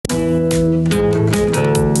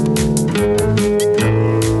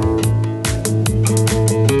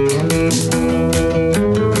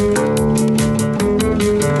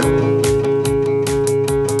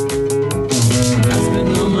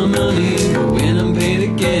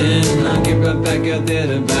out there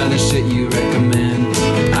to buy the shit you recommend.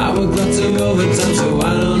 I work lots of overtime, so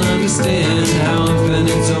I don't understand how I'm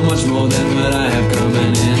spending so much more than what I have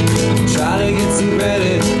coming in. Try to get some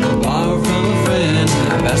credit, or borrow from a friend.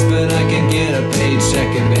 I've asked, but I can get a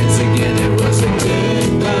paycheck advance again. It was a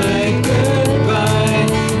goodbye, goodbye.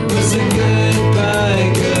 It was a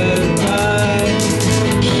goodbye, goodbye.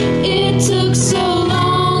 It took so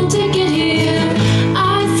long to get here.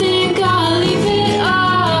 I think I'll leave it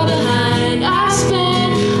all behind. I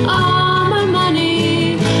spent all my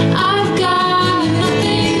money. I've got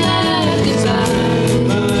nothing left inside.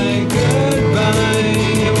 Goodbye, goodbye.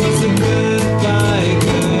 It was a goodbye,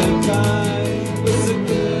 goodbye. It was a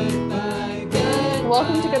goodbye, goodbye.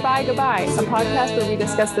 Welcome to Goodbye Goodbye, a podcast where we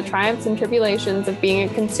discuss the triumphs and tribulations of being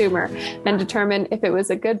a consumer and determine if it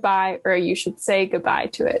was a goodbye or you should say goodbye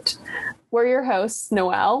to it. We're your hosts,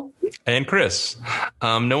 Noelle. And Chris.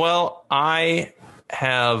 Noelle, I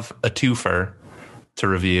have a twofer to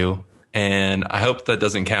review, and I hope that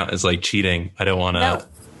doesn't count as like cheating. I don't want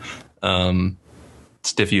to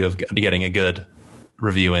stiff you of getting a good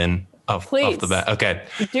review in off the bat. Okay.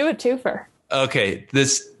 Do a twofer. Okay.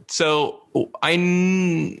 So I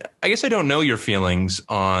guess I don't know your feelings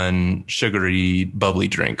on sugary bubbly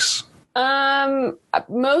drinks.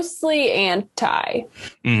 Mostly anti.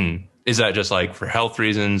 Is that just like for health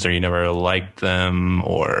reasons, or you never liked them,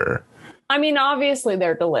 or? I mean, obviously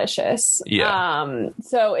they're delicious. Yeah.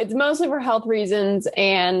 So it's mostly for health reasons,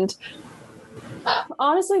 and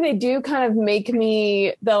honestly, they do kind of make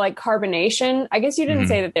me the like carbonation. I guess you didn't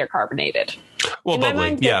say that they're carbonated. Well, In my bubbly,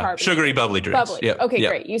 mind, they're yeah, carbonated. sugary bubbly drinks. Bubbly. Yep. Okay, Yep.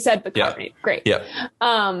 great. You said the carbonated. Great. Yep.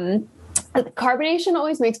 Carbonation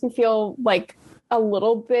always makes me feel like a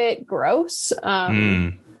little bit gross.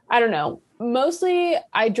 I don't know. Mostly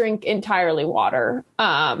I drink entirely water.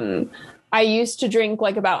 I used to drink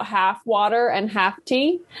like about half water and half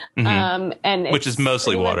tea. And Which is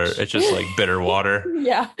mostly water. It's just like bitter water.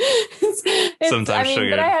 Yeah. Sometimes sugar.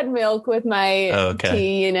 But I had milk with my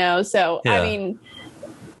tea, so Yeah. I mean,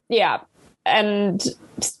 yeah.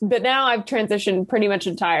 But now I've transitioned pretty much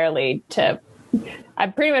entirely I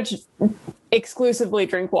pretty much exclusively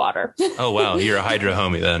drink water. Oh, wow. You're a hydro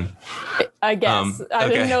homie then. I guess. I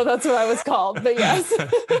didn't know that's what I was called, but yes.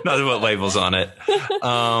 Not to put labels on it.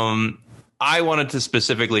 I wanted to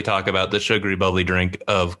specifically talk about the sugary bubbly drink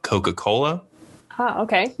of Coca-Cola.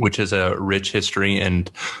 Okay. Which is a rich history and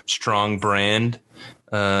strong brand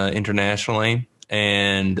internationally.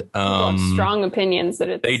 And strong opinions that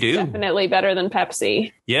it's definitely better than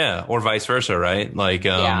Pepsi. Yeah, or vice versa, right? Like,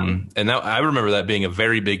 and that, I remember that being a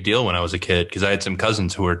very big deal when I was a kid, because I had some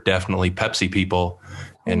cousins who were definitely Pepsi people,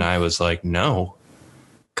 and I was like, no,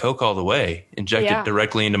 Coke all the way, inject it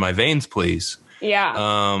directly into my veins, please. Yeah.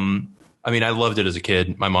 I mean, I loved it as a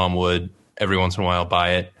kid. My mom would every once in a while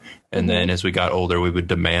buy it, and then as we got older, we would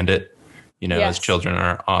demand it, as children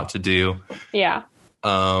ought to do. Yeah.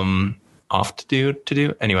 Oft to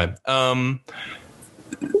do. Anyway,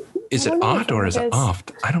 is it ought or is it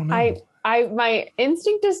oft? I don't know. My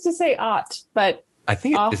instinct is to say ought, but I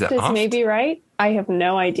think oft is oft? maybe right. I have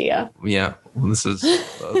no idea. Yeah, well, this is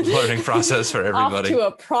a learning process for everybody. Off to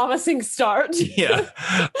a promising start. Yeah.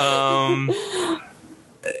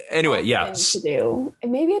 Anyway, yeah. To do.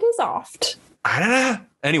 Maybe it is oft. I don't know.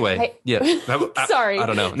 Anyway, Sorry. I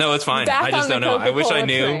don't know. No, it's fine. Back I just don't know. I wish I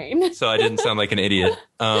knew, train. so I didn't sound like an idiot.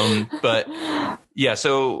 But yeah,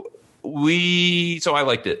 so I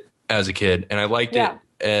liked it as a kid, and I liked it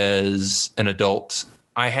as an adult.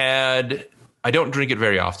 I don't drink it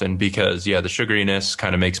very often because the sugariness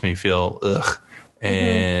kind of makes me feel ugh,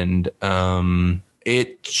 and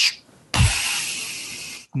it's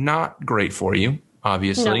not great for you,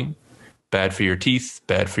 obviously. No. Bad for your teeth,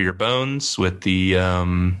 bad for your bones with the,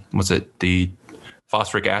 the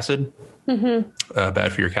phosphoric acid?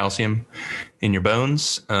 Bad for your calcium in your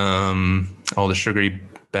bones. All the sugary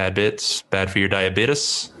bad bits, bad for your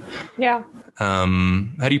diabetes. Yeah. How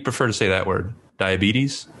do you prefer to say that word?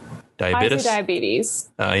 Diabetes? Diabetes? I say diabetes.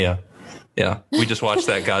 Yeah. Yeah. We just watched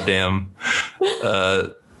that goddamn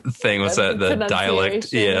thing. What's that? The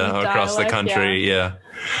dialect? Yeah. Across the country. Yeah.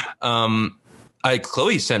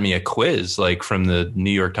 Chloe sent me a quiz like from the New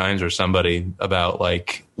York Times or somebody about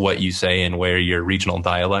like what you say and where your regional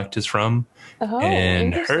dialect is from. Oh,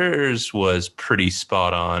 and hers was pretty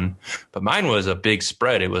spot on, but mine was a big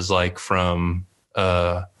spread. It was like from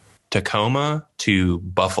Tacoma to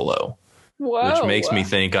Buffalo, which makes me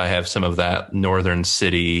think I have some of that northern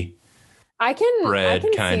city I can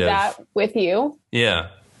kind see of that with you. Yeah.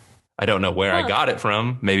 I don't know where I got it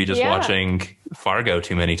from. Maybe just watching Fargo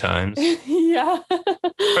too many times. Yeah.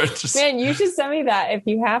 Man, you should send me that if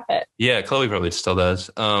you have it. Yeah, Chloe probably still does.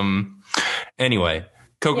 Anyway,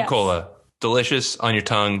 Coca-Cola, delicious on your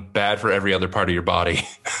tongue, bad for every other part of your body.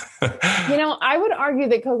 I would argue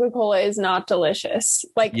that Coca-Cola is not delicious.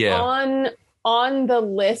 Like on the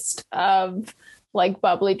list of like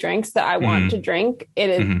bubbly drinks that I want to drink,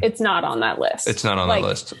 it's not on that list. It's not on that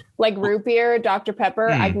list. Like root beer, Dr. Pepper,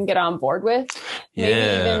 I can get on board with. Maybe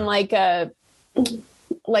even like a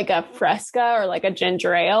Fresca or like a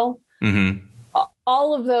ginger ale. Mm-hmm.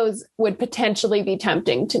 All of those would potentially be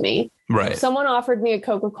tempting to me. Right. If someone offered me a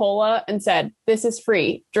Coca-Cola and said, "This is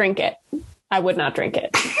free, drink it," I would not drink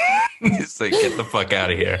it. It's like, get the fuck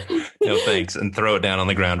out of here. No thanks. And throw it down on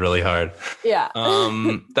the ground really hard. Yeah.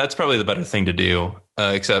 That's probably the better thing to do,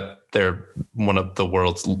 except they're one of the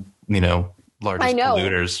world's, largest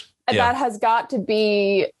polluters. That has got to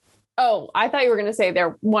be... Oh, I thought you were going to say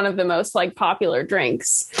they're one of the most like popular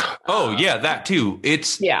drinks. Oh, yeah, that too.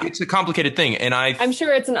 It's a complicated thing. And I'm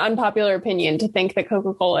sure it's an unpopular opinion to think that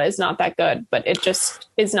Coca-Cola is not that good, but it just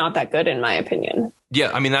is not that good in my opinion. Yeah,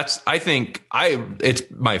 I mean, it's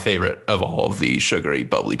my favorite of all of the sugary,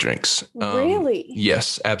 bubbly drinks. Really?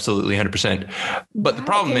 Yes, absolutely, 100%. But the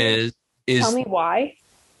problem is... Tell me why.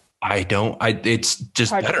 It's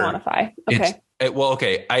just hard better. To quantify. Okay.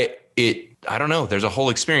 I don't know. There's a whole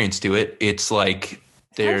experience to it. It's like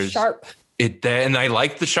there's sharp. And I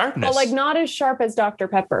like the sharpness. Well, like not as sharp as Dr.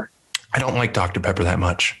 Pepper. I don't like Dr. Pepper that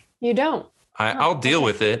much. You don't? I'll deal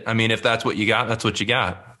with it. I mean, if that's what you got, that's what you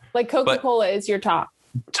got. Like Coca-Cola is your top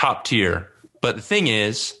tier. But the thing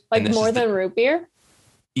is, like more than root beer?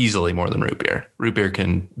 Easily more than root beer. Root beer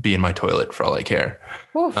can be in my toilet for all I care.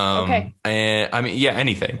 Oof, okay. And I mean, yeah,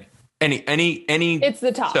 anything. Any it's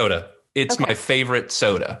the top soda. It's my favorite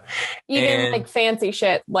soda. Even like fancy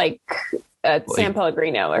shit like San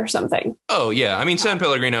Pellegrino or something. Oh, yeah. I mean, San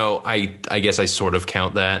Pellegrino, I guess I sort of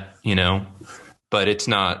count that, but it's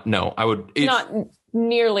not. No, I would. Not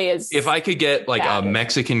nearly as. If I could get like a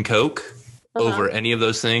Mexican Coke over any of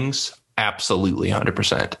those things, absolutely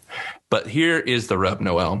 100%. But here is the rub,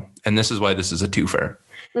 Noelle, and this is why this is a twofer,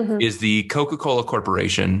 is the Coca-Cola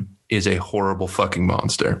Corporation is a horrible fucking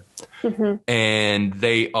monster. And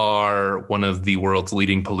they are one of the world's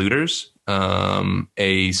leading polluters.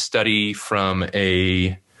 A study from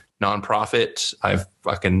a nonprofit, I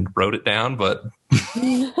fucking wrote it down, but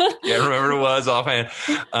can't remember what it was offhand.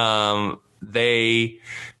 They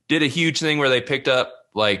did a huge thing where they picked up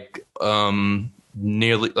like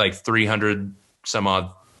nearly like 300 some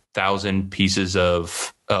odd thousand pieces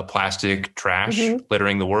of plastic trash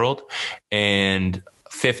littering the world, and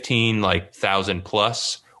 15,000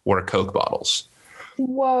 plus were Coke bottles.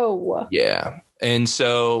 Whoa. Yeah. And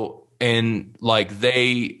so,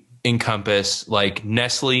 they encompass like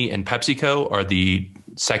Nestle and PepsiCo are the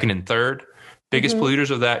second and third biggest polluters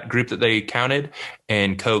of that group that they counted,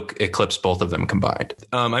 and Coke eclipsed both of them combined.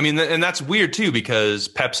 I mean, and that's weird too, because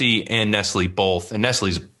Pepsi and Nestle both, and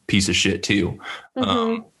Nestle's a piece of shit too.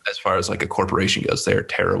 As far as like a corporation goes, they're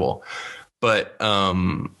terrible. But,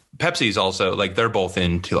 Pepsi's also like, they're both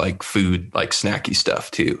into like food, like snacky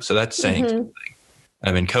stuff too. So that's saying something.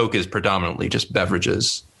 I mean, Coke is predominantly just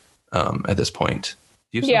beverages at this point.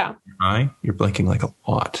 You're blinking like a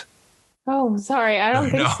lot. Oh, sorry. I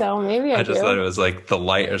don't think so. Maybe I just thought it was like the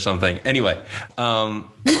light or something. Anyway, my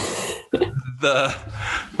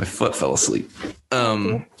foot fell asleep.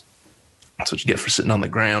 That's what you get for sitting on the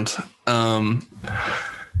ground.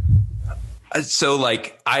 So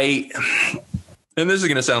like and this is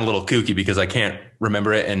going to sound a little kooky because I can't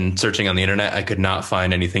remember it, and searching on the internet, I could not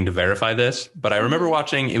find anything to verify this. But I remember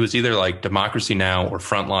watching, it was either like Democracy Now! Or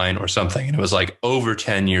Frontline or something. And it was like over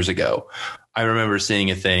 10 years ago. I remember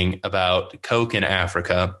seeing a thing about Coke in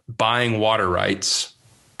Africa buying water rights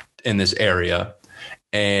in this area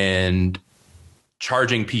and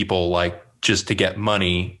charging people like just to get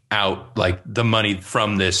money out, like the money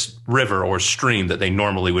from this river or stream that they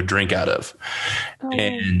normally would drink out of.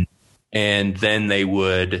 And then they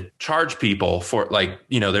would charge people for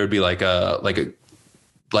there would be like how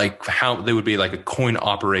they would be like a coin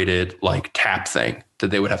operated like tap thing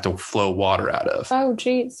that they would have to flow water out of. Oh,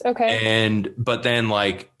 geez. Okay. But then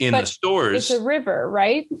like the stores, it's a river,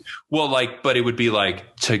 right? Well, but it would be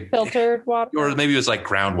like to filtered water, or maybe it was like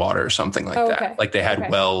groundwater or something like that. Okay. Like they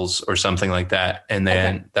had wells or something like that. And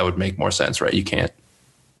then that would make more sense, right? You can't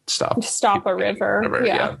stop a river.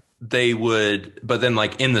 Yeah. They would, but then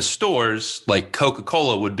like in the stores, like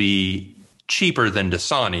Coca-Cola would be cheaper than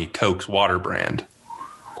Dasani, Coke's water brand.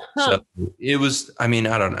 So it was, I mean,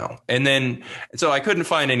 I don't know. And then, so I couldn't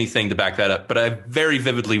find anything to back that up, but I very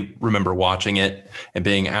vividly remember watching it and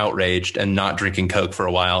being outraged and not drinking Coke for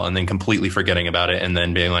a while and then completely forgetting about it. And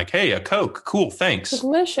then being like, hey, a Coke. Cool. Thanks.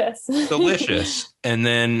 Delicious. And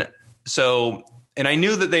then, So, and I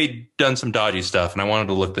knew that they'd done some dodgy stuff, and I wanted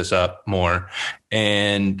to look this up more.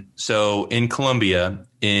 And so in Colombia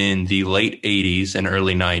in the late 80s and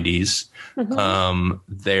early 90s,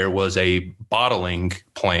 there was a bottling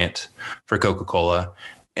plant for Coca-Cola,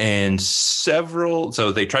 and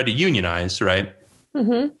so they tried to unionize, right?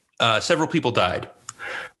 Several people died.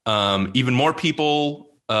 Even more people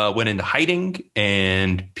went into hiding,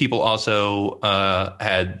 and people also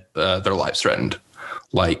had their lives threatened.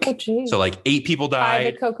 Like, so like 8 people died.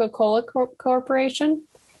 By the Coca-Cola Corporation?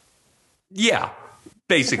 Yeah,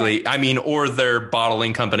 basically. Okay. I mean, or their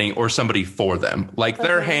bottling company or somebody for them. Like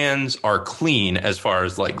their hands are clean as far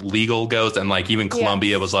as like legal goes. And like even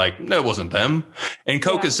Colombia was like, no, it wasn't them. And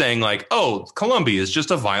Coke is saying like, oh, Colombia is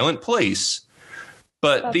just a violent place.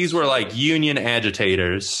 But these were like union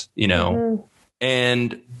agitators, you know,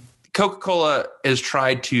 and Coca-Cola has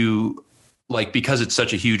tried to, like, because it's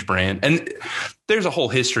such a huge brand, and there's a whole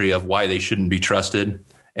history of why they shouldn't be trusted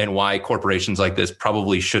and why corporations like this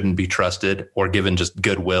probably shouldn't be trusted or given just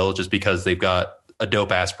goodwill just because they've got a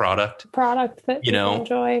dope ass product that you know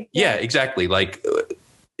enjoy. Yeah, exactly. Like,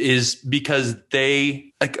 is because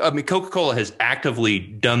Coca-Cola has actively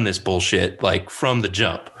done this bullshit like from the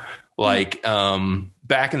jump, like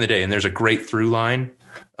back in the day. And there's a great through line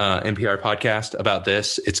NPR podcast about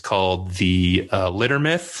this. It's called The Litter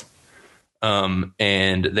Myth.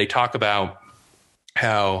 And they talk about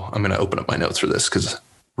how, I'm going to open up my notes for this because it's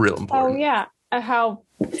real important. Oh, yeah. How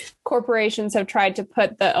corporations have tried to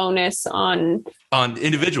put the onus on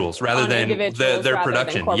individuals rather than their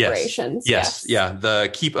production. Corporations. Yes. Yeah. The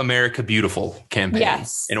Keep America Beautiful campaign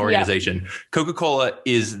and organization. Yep. Coca-Cola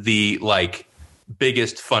is the like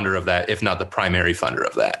biggest funder of that, if not the primary funder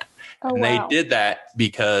of that. Oh, and they did that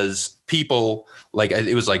because people like,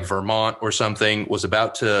 it was like Vermont or something was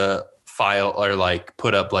about to file or like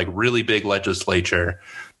put up like really big legislature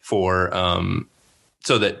for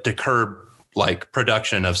so that to curb like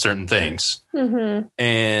production of certain things.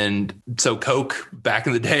 And so Coke back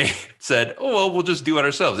in the day said, oh, well, we'll just do it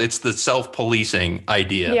ourselves. It's the self-policing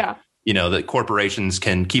idea, you know, that corporations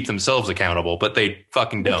can keep themselves accountable, but they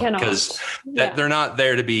fucking don't, because they're not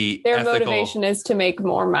there to be their ethical. Motivation is to make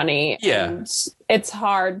more money. And it's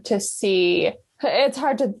hard to think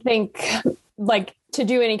like to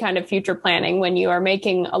do any kind of future planning when you are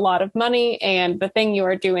making a lot of money and the thing you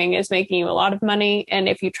are doing is making you a lot of money. And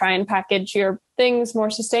if you try and package your things more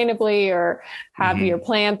sustainably or have your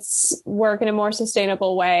plants work in a more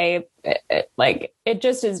sustainable way, it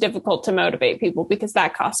just is difficult to motivate people because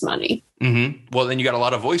that costs money. Well, then you got a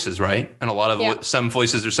lot of voices, right? And a lot of some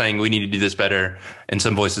voices are saying we need to do this better. And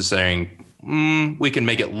some voices saying we can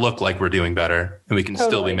make it look like we're doing better and we can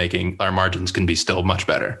still be making our margins can be still much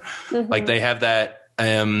better. Like they have that.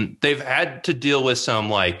 They've had to deal with some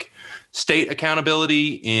like state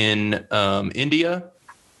accountability in India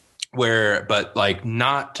but like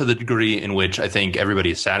not to the degree in which I think everybody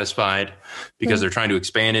is satisfied because they're trying to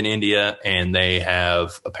expand in India and they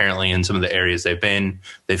have apparently in some of the areas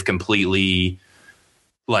they've completely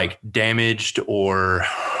like damaged or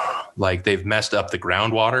like they've messed up the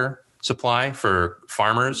groundwater supply for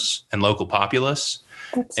farmers and local populace.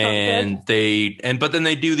 But then they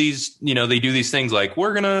do these, you know, they do these things like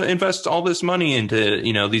we're going to invest all this money into,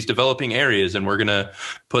 you know, these developing areas and we're going to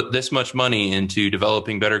put this much money into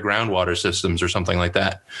developing better groundwater systems or something like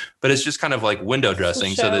that. But it's just kind of like window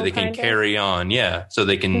dressing so that they can carry on. Yeah. So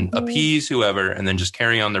they can appease whoever and then just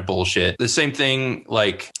carry on their bullshit. The same thing,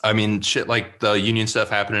 like, I mean, shit like the union stuff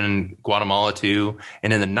happening in Guatemala too.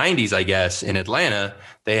 And in the 90s, I guess, in Atlanta,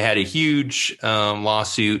 they had a huge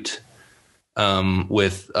lawsuit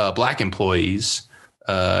with black employees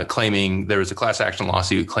claiming there was a class action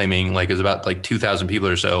lawsuit claiming like it was about like 2,000 people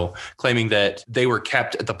or so claiming that they were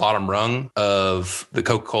kept at the bottom rung of the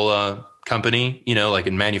Coca-Cola company, you know, like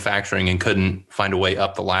in manufacturing and couldn't find a way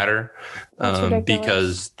up the ladder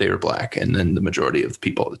because they were black. And then the majority of the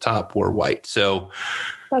people at the top were white. So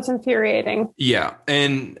that's infuriating. Yeah.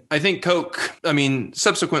 And I think Coke, I mean,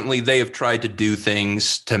 subsequently, they have tried to do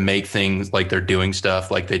things to make things like they're doing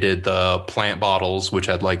stuff like they did the plant bottles, which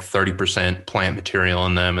had like 30% plant material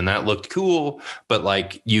in them. And that looked cool. But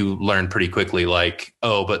like you learn pretty quickly, like,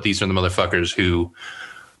 oh, but these are the motherfuckers who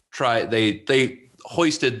they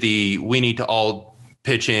hoisted we need to all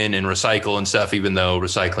pitch in and recycle and stuff, even though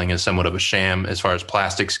recycling is somewhat of a sham as far as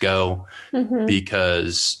plastics go,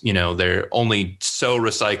 because, you know, they're only so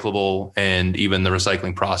recyclable and even the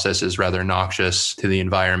recycling process is rather noxious to the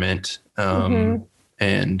environment. Plastic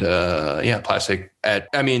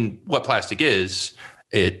what plastic is,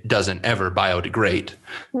 it doesn't ever biodegrade.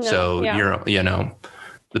 No, so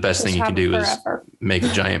the best thing you can do is make a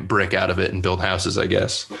giant brick out of it and build houses, I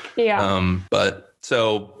guess. Yeah. But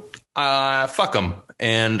so fuck them.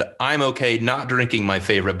 And I'm okay not drinking my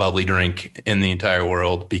favorite bubbly drink in the entire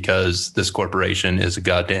world because this corporation is a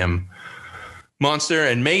goddamn monster.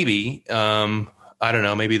 And maybe, I don't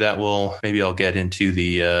know, maybe I'll get into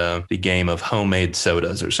the game of homemade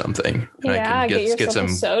sodas or something. And I can get some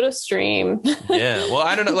soda stream. Yeah. Well,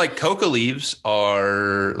 I don't know. Like coca leaves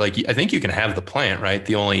are like, I think you can have the plant, right?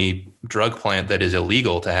 The only drug plant that is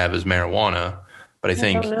illegal to have is marijuana. But I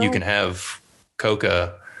think you can have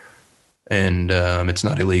coca and it's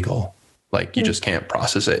not illegal. Like you just can't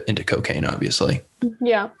process it into cocaine, obviously.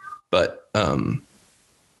 Yeah. But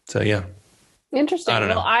so, yeah. Interesting. I don't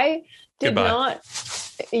know. Well, I did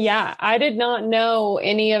I did not know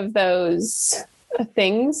any of those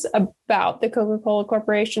things about the Coca-Cola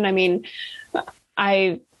Corporation. I mean,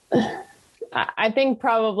 I think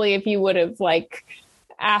probably if you would have like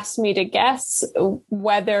asked me to guess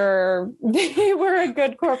whether they were a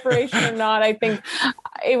good corporation or not, I think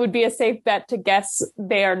it would be a safe bet to guess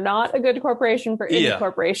they are not a good corporation for any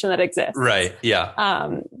corporation that exists. Right. Yeah.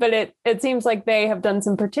 But it seems like they have done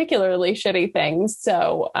some particularly shitty things.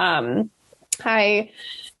 So I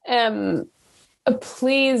am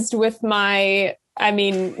pleased with me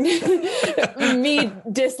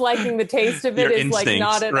disliking the taste of it. Your is instincts, like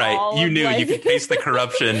not at right. all. You knew you could taste the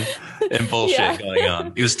corruption and bullshit going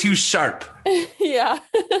on. It was too sharp. Yeah.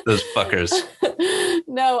 Those fuckers.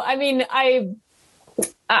 No, I mean, I'm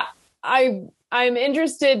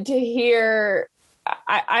interested to hear.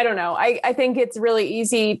 I don't know. I think it's really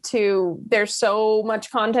easy there's so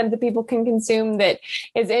much content that people can consume that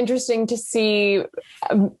it's interesting to see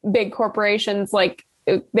big corporations like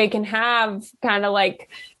they can have kind of like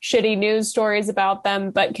shitty news stories about them,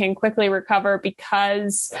 but can quickly recover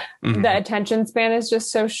because the attention span is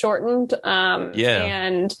just so shortened.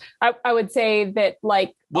 And I would say that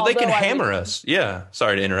like, well, they can hammer us. Yeah.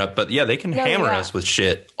 Sorry to interrupt, but yeah, they can hammer us with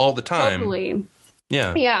shit all the time. Totally.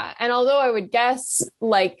 Yeah. Yeah. And although I would guess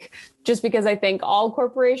like, just because I think all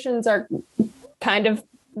corporations are kind of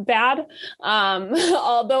bad,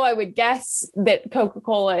 although I would guess that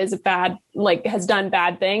Coca-Cola is has done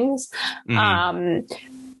bad things.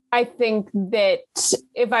 I think that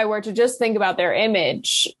if I were to just think about their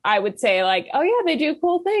image, I would say like, oh yeah, they do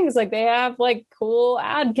cool things. Like they have like cool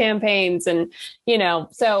ad campaigns and,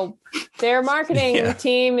 so their marketing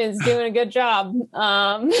team is doing a good job.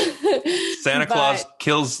 Santa Claus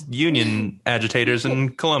kills union agitators in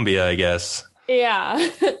Colombia, I guess. Yeah.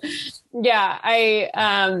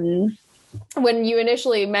 Yeah. When you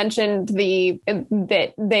initially mentioned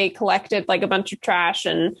that they collected like a bunch of trash,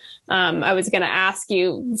 and I was going to ask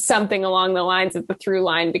you something along the lines of the through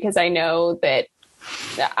line, because I know that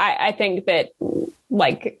I think that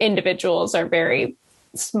like individuals are very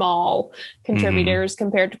small contributors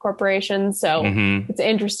compared to corporations. So it's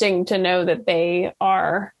interesting to know that they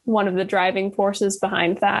are one of the driving forces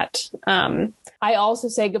behind that. I also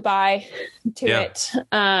say goodbye to it.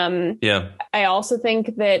 I also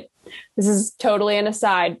think that this is totally an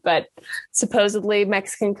aside, but supposedly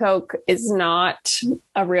Mexican Coke is not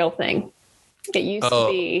a real thing. It used to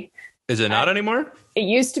be. Is it not anymore? It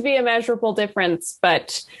used to be a measurable difference,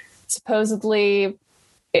 but supposedly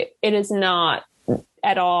it is not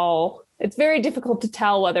at all. It's very difficult to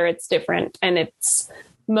tell whether it's different, and it's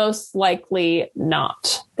most likely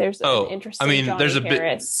not. There's an interesting there's a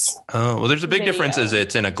Harris there's a big difference is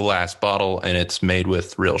it's in a glass bottle and it's made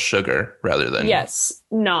with real sugar rather than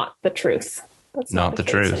not the truth. That's not the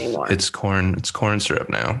truth anymore. It's corn syrup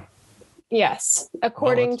now. Yes,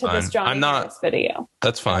 according to this Johnny Harris video.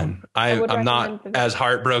 That's fine. I'm not as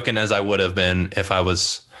heartbroken as I would have been if I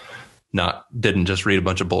was didn't just read a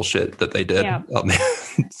bunch of bullshit that they did. Yeah.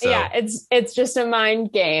 Yeah, it's just a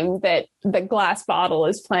mind game that the glass bottle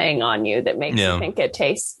is playing on you that makes you think it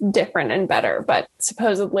tastes different and better. But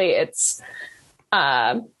supposedly it's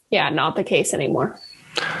not the case anymore.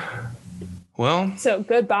 Well, so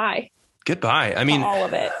goodbye. I mean, all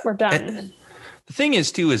of it. We're done. The thing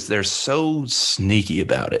is they're so sneaky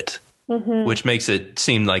about it, which makes it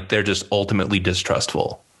seem like they're just ultimately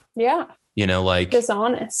distrustful. Yeah. Like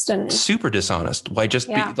dishonest and super dishonest. Why just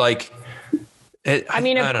be like, of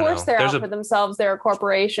course they're out for themselves. They're a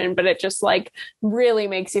corporation, but it just like really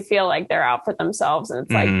makes you feel like they're out for themselves. And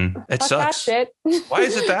it's like, it sucks. That shit. Why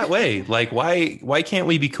is it that way? Like, why can't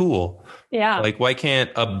we be cool? Yeah. Like, why can't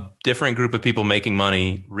a different group of people making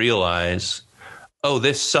money realize, oh,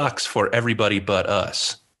 this sucks for everybody but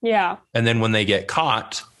us? Yeah. And then when they get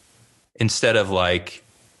caught, instead of like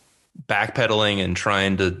backpedaling and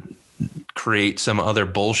trying to create some other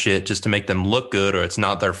bullshit just to make them look good, or it's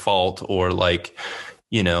not their fault, or like,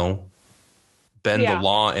 you know, bend the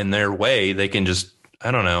law in their way. They can just,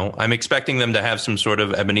 I don't know. I'm expecting them to have some sort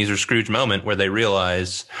of Ebenezer Scrooge moment where they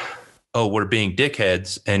realize, oh, we're being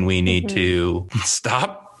dickheads and we need to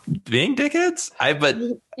stop being dickheads.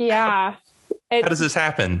 Yeah. How does this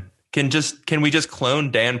happen? Can we just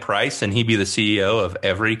clone Dan Price and he be the CEO of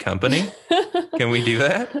every company? Can we do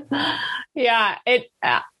that? Yeah,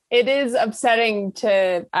 it is upsetting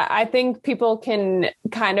to, I think people can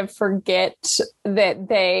kind of forget that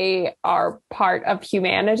they are part of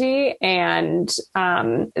humanity, and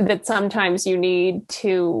that sometimes you need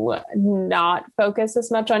to not focus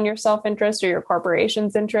as much on your self-interest or your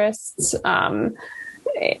corporation's interests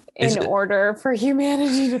in order for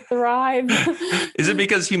humanity to thrive. Is it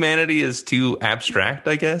because humanity is too abstract,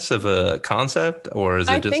 I guess, of a concept? Or is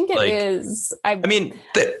it just think like, it is. I mean,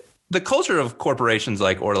 the culture of corporations,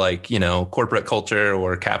 you know, corporate culture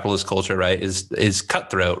or capitalist culture, right, is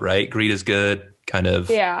cutthroat, right? Greed is good, kind of.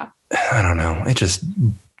 Yeah. I don't know. It just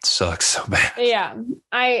sucks so bad. Yeah.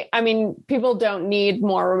 I mean, people don't need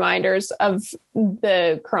more reminders of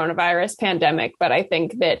the coronavirus pandemic, but I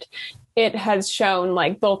think that it has shown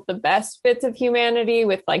like both the best bits of humanity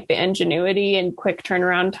with like the ingenuity and quick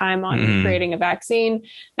turnaround time on creating a vaccine,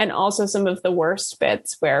 and also some of the worst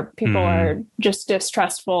bits where people are just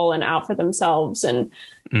distrustful and out for themselves and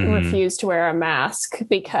refuse to wear a mask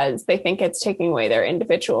because they think it's taking away their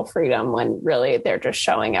individual freedom, when really they're just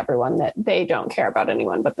showing everyone that they don't care about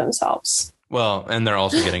anyone but themselves. Well, and they're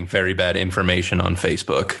also getting very bad information on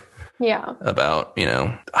Facebook. Yeah. About, you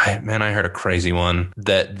know, I heard a crazy one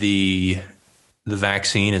that the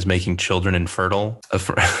vaccine is making children infertile.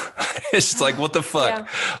 It's just like, what the fuck? Yeah.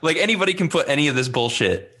 Like, anybody can put any of this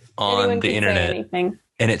bullshit on the internet,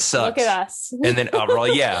 and it sucks. Look at us. And then,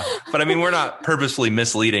 yeah. But I mean, we're not purposefully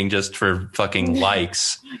misleading just for fucking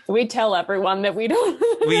likes. We tell everyone that we don't.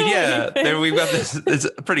 We've got this. It's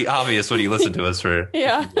pretty obvious when you listen to us for.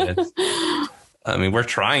 Yeah. I mean, we're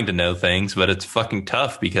trying to know things, but it's fucking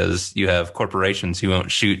tough because you have corporations who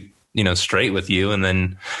won't shoot, you know, straight with you. And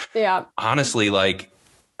then, honestly, like,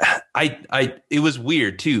 it was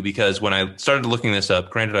weird too, because when I started looking this up,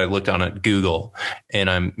 granted, I looked on at Google,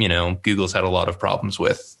 and Google's had a lot of problems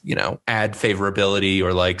with, you know, ad favorability,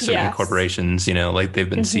 or like certain corporations, you know, like they've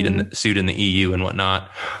been sued in the EU and whatnot.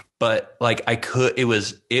 But like it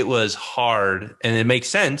was hard, and it makes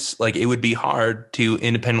sense. Like, it would be hard to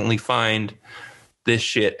independently find this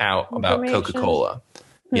shit out about Coca-Cola.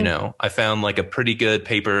 You know, I found like a pretty good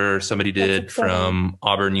paper somebody did from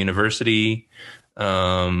Auburn University.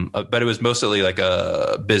 But it was mostly like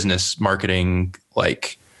a business marketing,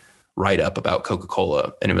 like, write up about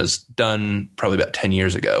Coca-Cola. And it was done probably about 10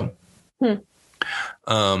 years ago. And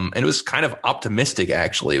it was kind of optimistic,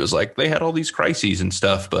 actually. It was like they had all these crises and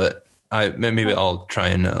stuff, but maybe I'll try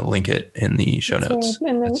and link it in the show notes.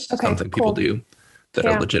 That's something people do that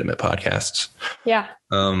are legitimate podcasts. Yeah.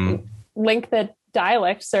 Link the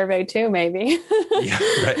dialect survey too, maybe. Yeah,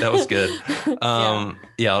 right. That was good. I'll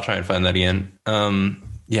try and find that again.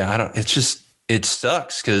 It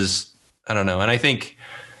sucks because I don't know. And I think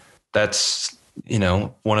that's, you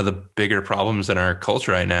know, one of the bigger problems in our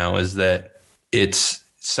culture right now is that it's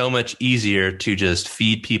so much easier to just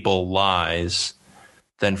feed people lies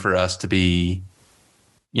than for us to be,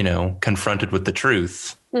 you know, confronted with the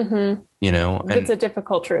truth. You know, and it's a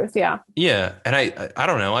difficult truth. Yeah. Yeah. And I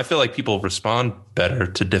don't know. I feel like people respond better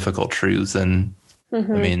to difficult truths than, I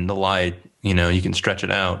mean, the lie, you know, you can stretch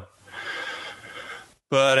it out.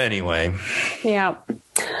 But anyway. Yeah.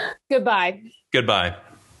 Goodbye,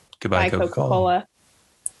 Coca-Cola.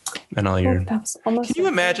 And all your. Can you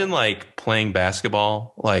imagine like playing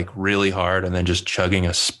basketball like really hard and then just chugging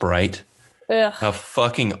a Sprite? Ugh. How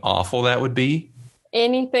fucking awful that would be.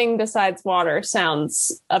 Anything besides water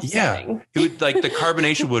sounds upsetting. Yeah, it would, like, the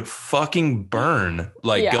carbonation would fucking burn,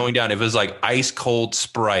 like going down. If it was like ice cold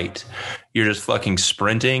Sprite, you're just fucking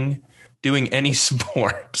sprinting, doing any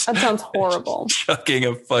sport. That sounds horrible. Chugging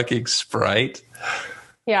a fucking Sprite.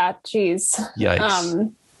 Yeah, geez.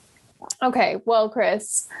 Yikes. Okay, well,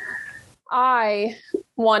 Chris, I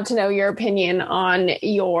want to know your opinion on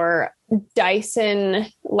your Dyson,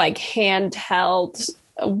 like, handheld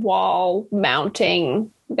wall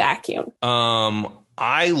mounting vacuum.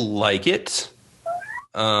 I like it.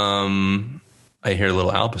 I hear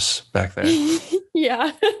little Albus back there.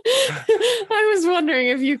 Yeah. I was wondering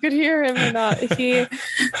if you could hear him or not. He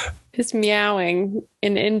is meowing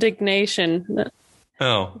in indignation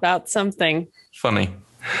about something. Funny.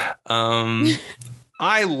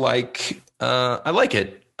 I like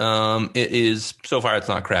it. It is, so far it's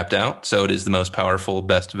not crapped out. So it is the most powerful,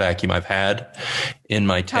 best vacuum I've had in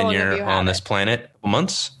my tenure on this planet.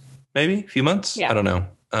 Months. maybe a few months. Yeah. I don't know.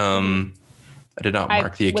 I did not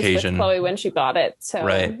mark the occasion. Was with Chloe when she bought it, so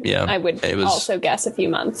right. Yeah, I would also guess a few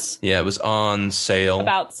months. Yeah, it was on sale.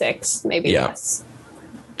 About 6, maybe less.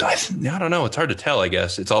 I don't know. It's hard to tell. I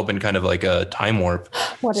guess it's all been kind of like a time warp.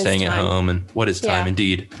 What is staying time? At home, and what is time?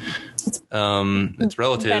 Indeed, it's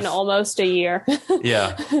relative. Been almost a year.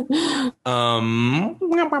 Yeah.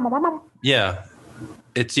 Yeah.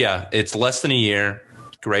 It's less than a year,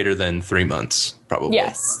 greater than 3 months, probably.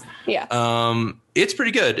 Yes. Yeah. It's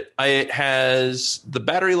pretty good. The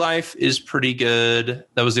battery life is pretty good.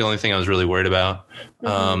 That was the only thing I was really worried about.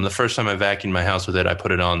 The first time I vacuumed my house with it, I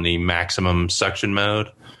put it on the maximum suction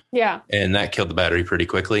mode. Yeah. And that killed the battery pretty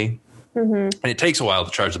quickly. And it takes a while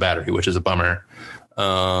to charge the battery, which is a bummer.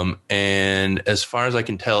 And as far as I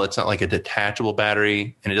can tell, it's not like a detachable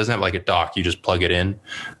battery, and it doesn't have like a dock. You just plug it in.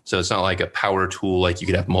 So it's not like a power tool, like you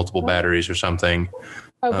could have multiple batteries or something.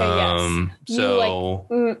 Okay. Yes.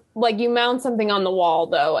 So like you mount something on the wall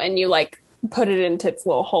though, and you like put it into its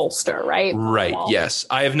little holster, right? Right. Yes.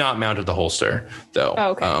 I have not mounted the holster though.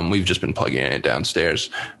 Okay. We've just been plugging it downstairs.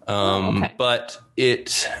 Okay. But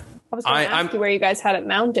it, I was going to ask you where you guys had it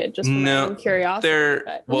mounted, just from my own curiosity.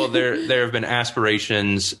 There have been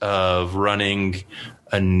aspirations of running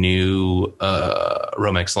a new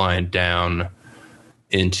Romex line down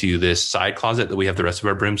into this side closet that we have the rest of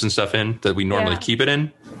our brooms and stuff in, that we normally keep it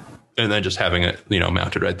in, and then just having it,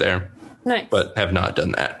 mounted right there. Nice. But have not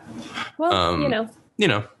done that. Well,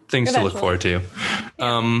 things eventually. to look forward to.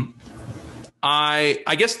 Yeah.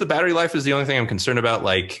 I guess the battery life is the only thing I'm concerned about.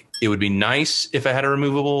 Like, it would be nice if I had a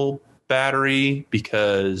removable battery,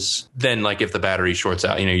 because then, like, if the battery shorts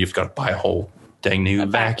out, you've got to buy a whole dang new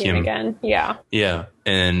vacuum again. Yeah. Yeah.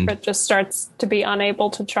 And it just starts to be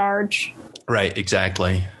unable to charge. Right.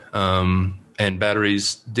 Exactly. And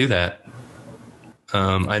batteries do that.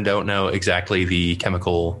 I don't know exactly the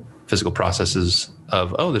physical processes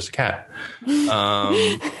of, there's a cat,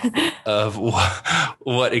 of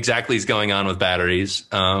what exactly is going on with batteries.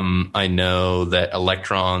 I know that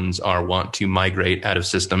electrons want to migrate out of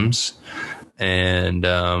systems, and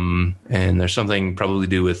there's something probably to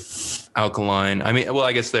do with alkaline. I mean, well,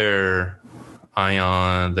 I guess they're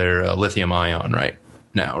lithium ion right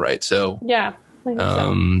now. Right. So yeah.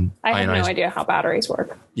 I have no idea how batteries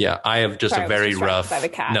work. Yeah, I have just a very rough.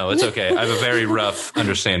 No, it's okay. I have a very rough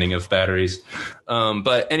understanding of batteries.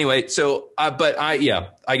 But anyway,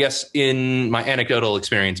 I guess in my anecdotal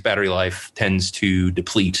experience, battery life tends to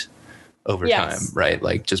deplete over time, right?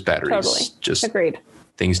 Like just batteries. Totally. Just agreed.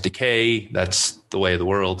 Things decay. That's the way of the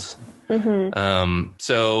world.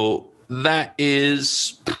 So that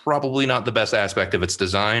is probably not the best aspect of its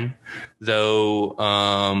design, though.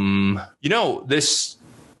 This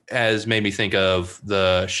has made me think of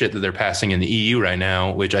the shit that they're passing in the EU right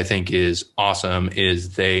now, which I think is awesome.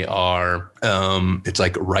 Is they are, it's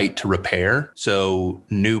like right to repair. So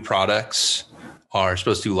new products are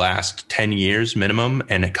supposed to last 10 years minimum,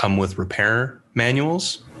 and come with repair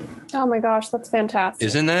manuals. Oh my gosh, that's fantastic.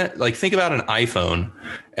 Isn't that, like, think about an iPhone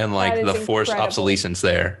and like the forced obsolescence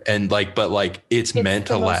there, and but it's meant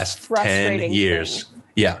to last 10 years. Thing.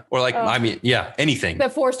 Yeah. Or anything. The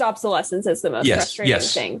forced obsolescence is the most frustrating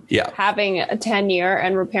thing. Yeah. Having a 10-year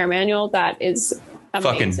and repair manual, that is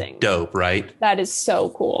amazing. Fucking dope, right? That is so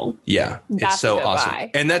cool. Yeah. It's so awesome.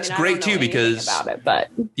 And that's great too, because about it, but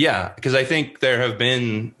because I think there have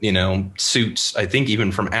been, suits, I think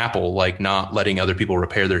even from Apple, like not letting other people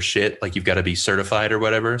repair their shit. Like, you've got to be certified or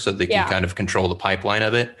whatever, so they can kind of control the pipeline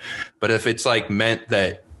of it. But if it's like meant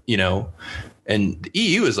that, and the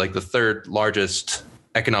EU is like the third largest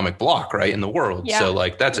economic block, right, in the world. Yeah. So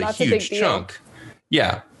like that's a huge chunk.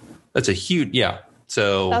 Yeah. That's a huge,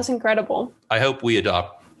 So that's incredible. I hope we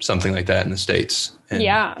adopt something like that in the States and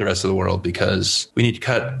the rest of the world, because we need to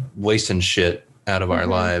cut wasting shit out of our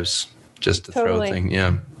lives just to throw things.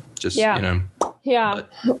 Yeah. Just, Yeah.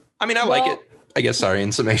 But, I mean, I like it, I guess. Sorry,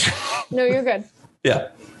 in summation. No, you're good. Yeah.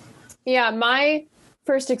 Yeah. My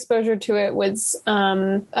first exposure to it was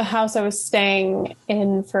a house I was staying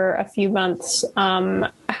in for a few months,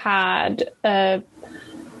 had a,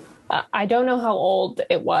 I don't know how old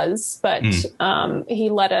it was, but he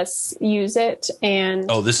let us use it. And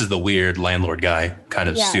this is the weird landlord guy kind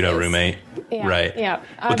of pseudo roommate, right? Yeah,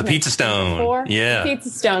 with the pizza stone. Yeah, pizza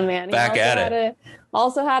stone man. Back at it.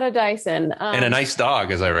 Also had a Dyson and a nice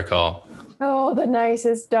dog, as I recall. Oh, the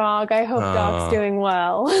nicest dog. I hope Doc's doing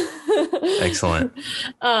well. Excellent.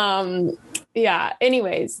 Yeah.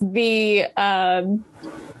 Anyways, he had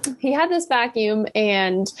this vacuum,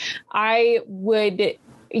 and I would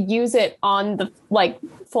use it on the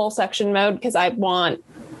full suction mode, because I want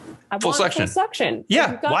I full want suction. full suction.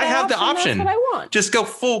 Yeah. You've got Why that have the option? That's what I want. Just go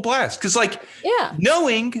full blast. Because like, Yeah.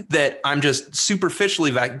 knowing that I'm just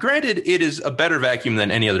superficially granted, it is a better vacuum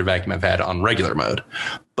than any other vacuum I've had on regular mode.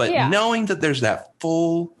 But knowing that there's that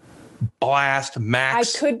full blast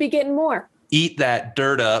max. I could be getting more. Eat that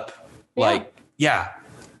dirt up. Yeah. Like,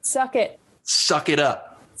 Suck it. Suck it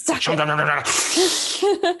up. Suck it.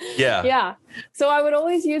 Yeah. Yeah. So I would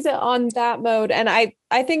always use it on that mode. And I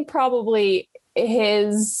think probably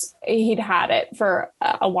he'd had it for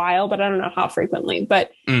a while, but I don't know how frequently,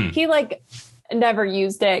 but he like never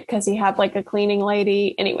used it because he had like a cleaning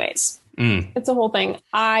lady. Anyways, it's a whole thing.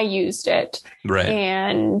 I used it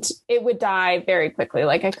and it would die very quickly.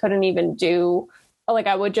 Like I couldn't even do, like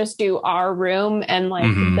I would just do our room and like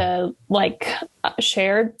the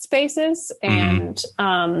shared spaces and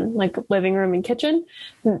like living room and kitchen.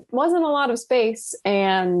 It wasn't a lot of space,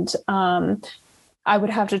 and I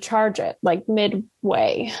would have to charge it like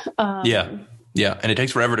midway. Yeah. And it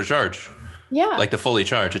takes forever to charge. Yeah. Like to fully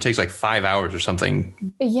charge. It takes like 5 hours or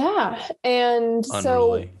something. Yeah. And Unruly.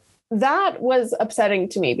 So that was upsetting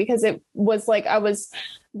to me because it was like I was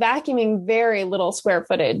vacuuming very little square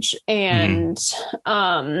footage. And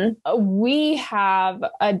we have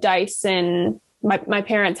a Dyson. My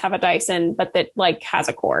parents have a Dyson, but that like has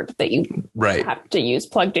a cord that you have to use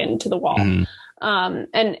plugged into the wall.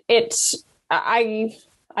 And it's, I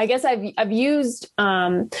guess I've used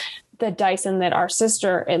the Dyson that our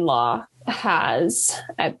sister-in-law has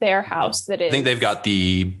at their house. That is, I think they've got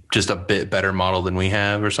just a bit better model than we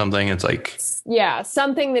have or something. It's like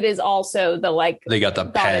something that is also the like they got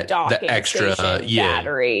the extra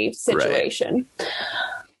battery situation.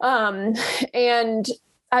 And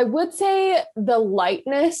I would say the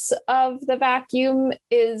lightness of the vacuum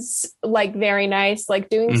is like very nice. Like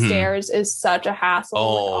doing stairs is such a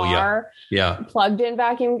hassle with our plugged in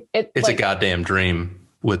vacuum. It's like, a goddamn dream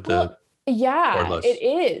with the cordless. It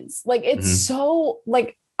is like, it's so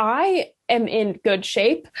like, I am in good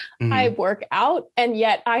shape. I work out, and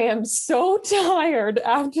yet I am so tired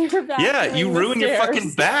after vacuuming. Yeah, you ruin your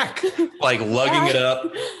fucking back, like lugging it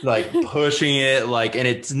up, like pushing it, like, and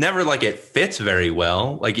it's never like it fits very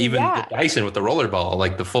well. Like even the Dyson with the roller ball,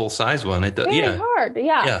 like the full size one, it does. Very hard.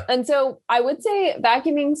 Yeah. And so I would say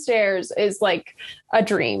vacuuming stairs is like a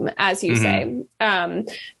dream, as you say.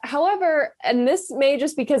 However, and this may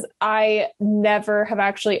just because I never have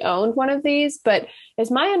actually owned one of these, but it's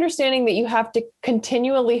my understanding that you have to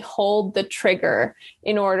continually hold the trigger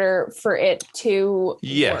in order for it to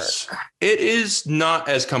work. It is not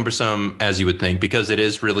as cumbersome as you would think because it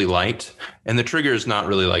is really light and the trigger is not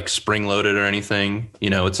really like spring loaded or anything. You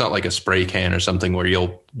know, it's not like a spray can or something where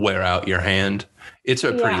you'll wear out your hand. It's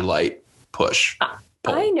a pretty light push.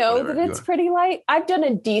 Pull, I know that it's pretty light. I've done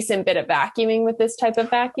a decent bit of vacuuming with this type of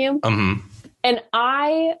vacuum. And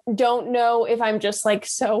I don't know if I'm just like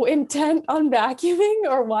so intent on vacuuming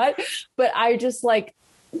or what, but I just like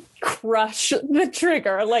crush the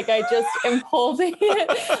trigger. Like I just am holding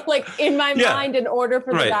it like in my mind in order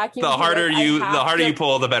for the vacuum. The harder you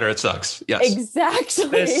pull, the better it sucks. Yes, exactly.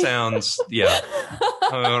 This sounds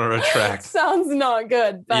I'm going to retract. Sounds not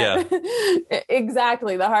good. But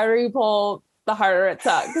exactly. The harder you pull, the harder it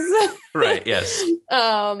sucks. Right. Yes.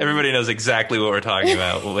 Everybody knows exactly what we're talking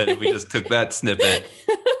about when we just took that snippet.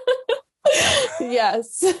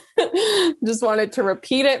 Yes. Just wanted to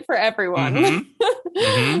repeat it for everyone.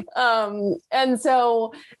 And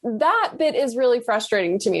so that bit is really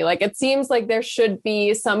frustrating to me. Like, it seems like there should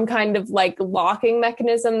be some kind of like locking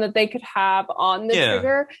mechanism that they could have on the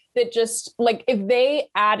trigger that just like, if they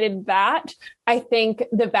added that, I think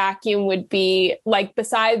the vacuum would be like,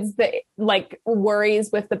 besides the like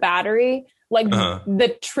worries with the battery, like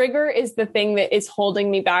the trigger is the thing that is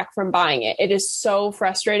holding me back from buying it. It is so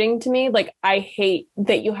frustrating to me. Like, I hate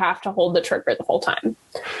that you have to hold the trigger the whole time.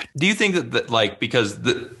 Do you think that like, because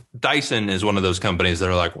the Dyson is one of those companies that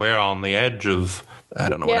are like, we're on the edge of, I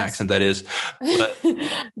don't know what accent that is, but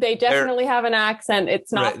they definitely have an accent.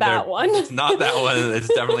 It's not that one. It's not that one. It's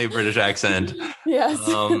definitely a British accent. Yes.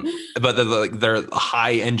 But they're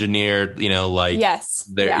high engineered, you know, like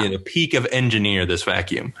they're you know, peak of engineering this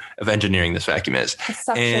vacuum is. The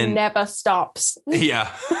suction never stops. Yeah.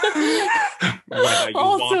 Whether you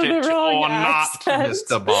also want it or accent. not,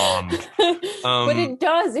 Mr. Bond. But it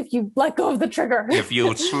does if you let go of the trigger. If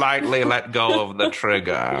you slightly let go of the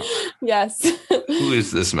trigger. Yes. Who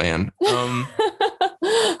is this man?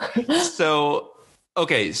 So,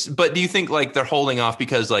 okay. But do you think like they're holding off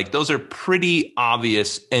because like those are pretty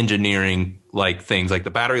obvious engineering like things, like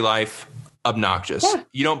the battery life obnoxious. Yeah.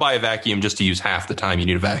 You don't buy a vacuum just to use half the time you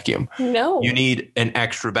need a vacuum. No. You need an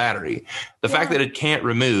extra battery. The fact that it can't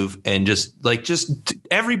remove and just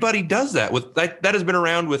everybody does that with that has been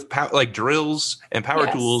around with like drills and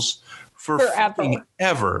power tools for fucking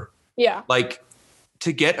ever. Yeah. Like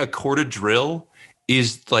to get a corded drill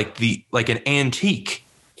is like an antique.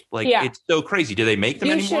 Like it's so crazy. Do they make them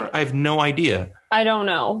anymore? I have no idea. I don't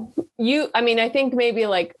know. I think maybe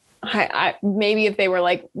like maybe if they were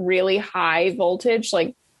like really high voltage,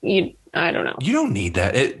 like I don't know. You don't need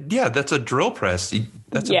that. That's a drill press.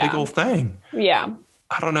 That's a big old thing. Yeah.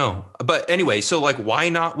 I don't know. But anyway, so like why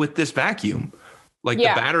not with this vacuum? Like the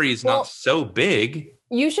battery is not so big.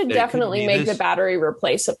 You should definitely make the battery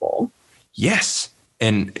replaceable. Yes.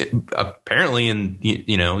 And apparently in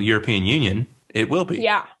European Union, it will be.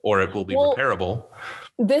 Yeah. Or it will be repairable.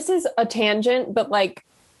 This is a tangent, but like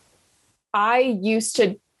I used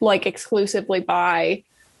to like exclusively buy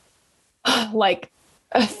like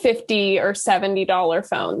 $50 or $70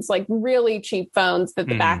 phones, like really cheap phones that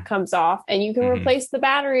the back comes off and you can replace the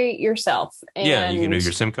battery yourself. And you can move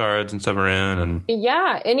your SIM cards and stuff around and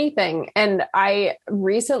anything. And I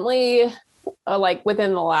recently, like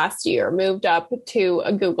within the last year, moved up to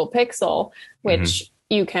a Google Pixel, which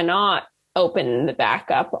you cannot open the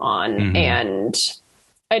backup on. And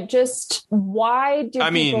I just, why do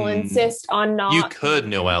people insist on not? You could,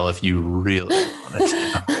 Noelle, if you really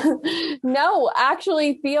wanted. No,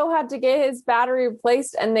 actually, Theo had to get his battery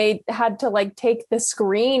replaced, and they had to like take the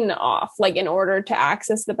screen off, like in order to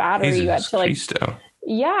access the battery. Jesus you had to like, Christo.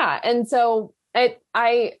 and so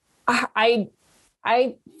I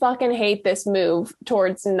fucking hate this move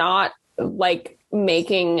towards not like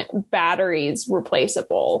making batteries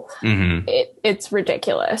replaceable. It's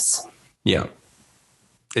ridiculous. Yeah.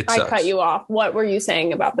 I cut you off. What were you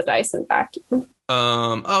saying about the Dyson vacuum?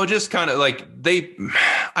 Just kind of like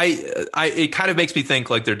it kind of makes me think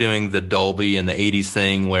like they're doing the Dolby and the 80s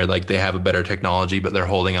thing where like they have a better technology, but they're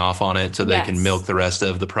holding off on it so they can milk the rest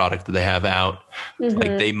of the product that they have out.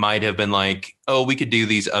 Like they might have been like, oh, we could do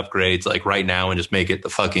these upgrades like right now and just make it the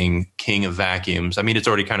fucking king of vacuums. I mean, it's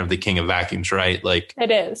already kind of the king of vacuums, right? Like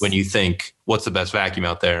it is. When you think what's the best vacuum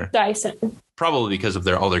out there? Dyson. Probably because of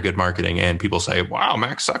all their good marketing and people say, wow,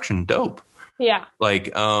 max suction, dope. Yeah.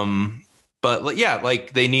 Like, but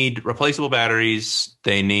like they need replaceable batteries.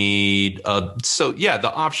 They need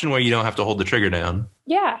the option where you don't have to hold the trigger down.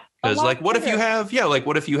 Yeah. Because like, what if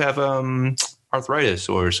you have arthritis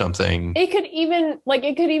or something? It could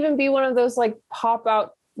even be one of those like pop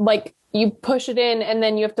out, like you push it in and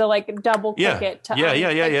then you have to like double click it.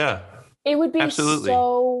 It would be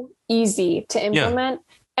so easy to implement.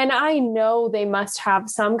 And I know they must have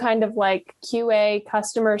some kind of like QA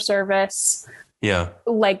customer service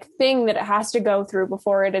like thing that it has to go through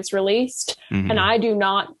before it is released. And I do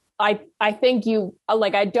not, I think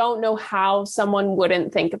I don't know how someone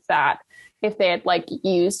wouldn't think of that if they had like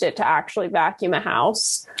used it to actually vacuum a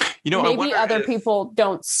house. Maybe other people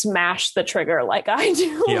don't smash the trigger like I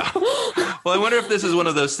do. Yeah. Well, I wonder if this is one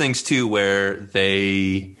of those things too, where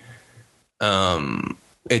they,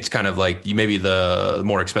 it's kind of like maybe the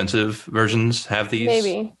more expensive versions have these.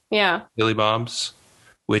 Maybe. Yeah. Billy Bobs,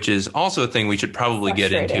 which is also a thing we should probably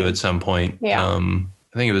get into at some point. Yeah.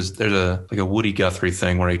 I think there's a Woody Guthrie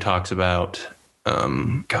thing where he talks about, God,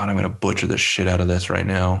 I'm going to butcher the shit out of this right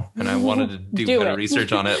now. And I wanted to do better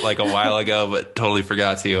research on it like a while ago, but totally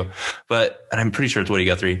forgot to. And I'm pretty sure it's Woody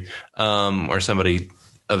Guthrie, or somebody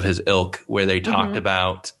of his ilk, where they talked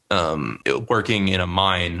about working in a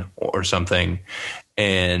mine or something.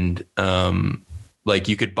 And like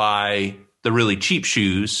you could buy the really cheap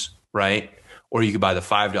shoes, right? Or you could buy the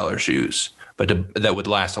 $5 shoes, but that would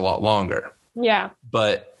last a lot longer. Yeah.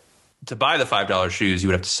 But to buy the $5 shoes, you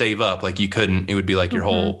would have to save up. Like you couldn't, it would be like your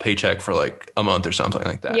whole paycheck for like a month or something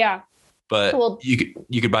like that. Yeah. But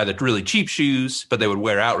you could buy the really cheap shoes, but they would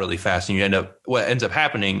wear out really fast. And what ends up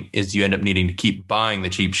happening is you end up needing to keep buying the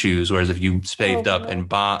cheap shoes. Whereas if you saved up and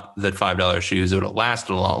bought the $5 shoes, it would have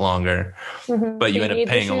lasted a lot longer, but you end up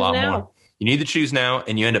paying a lot more. You need the shoes now,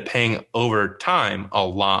 and you end up paying over time a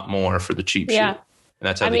lot more for the cheap shoe. And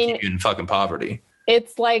that's how they keep you in fucking poverty.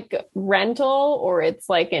 It's like rental or it's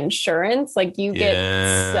like insurance. Like you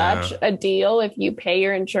get such a deal if you pay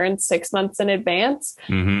your insurance 6 months in advance.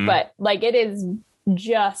 But like it is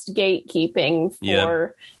just gatekeeping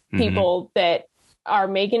for people that are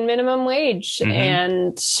making minimum wage.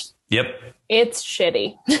 And it's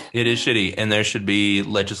shitty. It is shitty. And there should be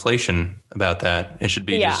legislation about that. It should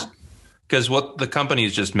be just because what the company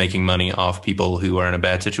is just making money off people who are in a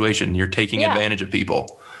bad situation. You're taking advantage of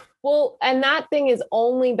people. Well, and that thing is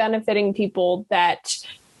only benefiting people that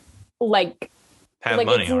like have like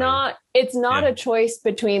money. it's not Yeah. a choice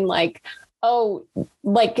between like, oh,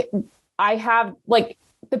 like I have like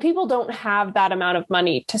the people don't have that amount of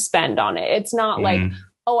money to spend on it. It's not like,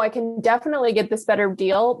 oh, I can definitely get this better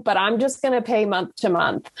deal, but I'm just going to pay month to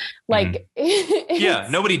month. Like, Yeah,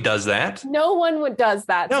 nobody does that. No one does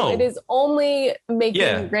that. No. So it is only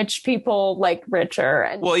making rich people like richer.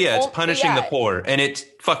 And well, yeah, it's punishing the poor, and it's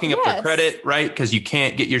fucking up their Yes. credit, right? Because you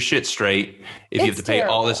can't get your shit straight if you have It's to pay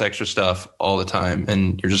all this terrible. extra stuff all the time,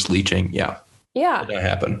 and you're just leeching. Yeah, Yeah, that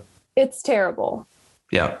happen. it's terrible.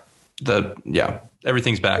 Yeah,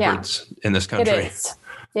 everything's backwards in this It country. is.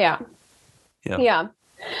 Yeah. Yeah. Yeah.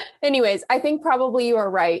 Anyways, I think probably you are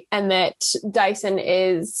right. And that Dyson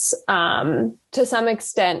is, to some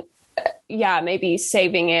extent, maybe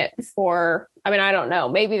saving it for, I mean, I don't know.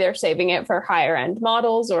 Maybe they're saving it for higher end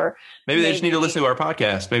models, or Maybe they just need to listen to our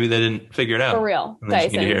podcast. Maybe they didn't figure it out. for real. And they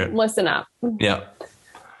just need to hear Dyson, it. listen up. Yeah.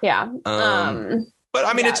 Yeah. But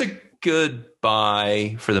I mean, it's a good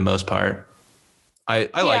buy for the most part. I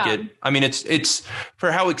like Yeah. it. I mean, it's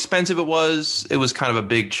for how expensive it was kind of a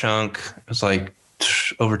big chunk. It was like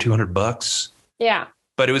over $200, Yeah.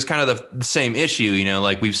 but it was kind of the same issue, you know,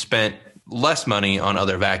 like we've spent less money on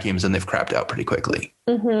other vacuums and they've crapped out pretty quickly,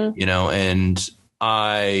 you know, and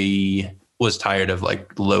I was tired of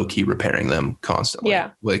like low key repairing them constantly.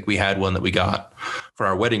 Yeah. Like we had one that we got for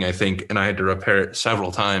our wedding, I think, and I had to repair it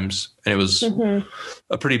several times, and it was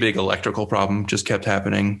a pretty big electrical problem, just kept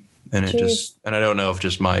happening. And and I don't know if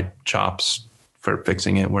just my chops for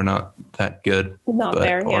fixing it were not that good,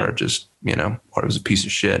 or just, you know, or it was a piece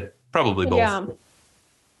of shit. Probably both. Yeah.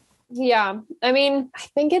 Yeah. I mean, I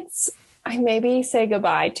think I maybe say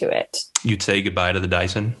goodbye to it. You'd say goodbye to the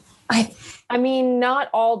Dyson? I mean, not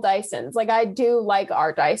all Dysons. Like, I do like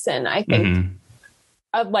our Dyson. I think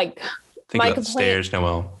Think my about the stairs,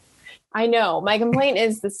 Noelle. I know. My complaint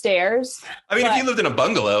is the stairs. I mean, if But- you lived in a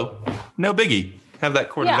bungalow, no biggie. Have that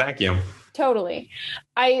corded vacuum. Totally.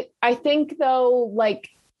 I think though, like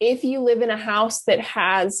if you live in a house that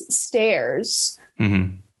has stairs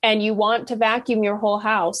and you want to vacuum your whole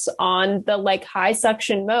house on the like high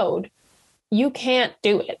suction mode, you can't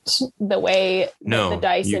do it the way that the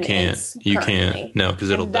Dyson you can't. is You currently. can't. No, because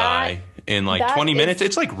it'll die in like that 20 is- minutes.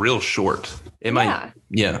 It's like real short. It might.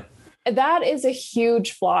 Yeah. That is a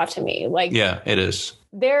huge flaw to me. Like, Yeah, it is.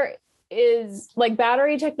 there is like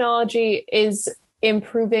battery technology is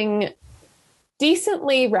improving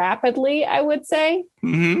decently rapidly, I would say.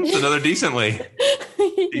 It's another decently.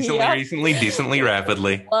 Decently, Yep. recently, decently,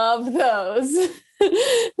 rapidly. Love those.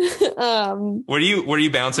 Were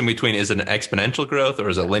you bouncing between, is it an exponential growth or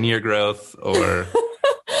is it linear growth or?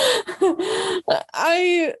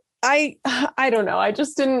 I don't know.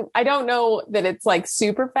 I don't know that it's like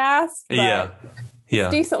super fast. But Yeah.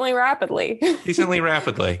 decently rapidly. Decently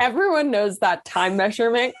rapidly. Everyone knows that time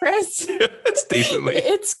measurement, Chris. It's decently.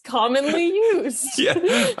 It's commonly used. Yeah,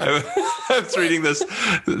 I was reading this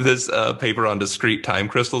paper on discrete time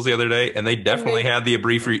crystals the other day, and they definitely had the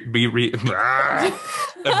abbreviation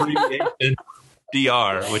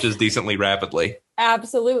DR, which is decently rapidly.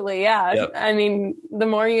 Absolutely. Yeah. Yep. I mean, the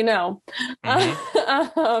more you know.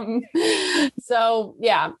 So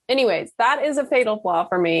yeah, anyways, that is a fatal flaw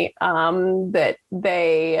for me. That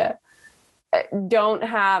they don't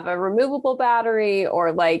have a removable battery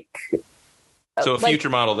or like, So a future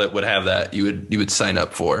model that would have that, you would sign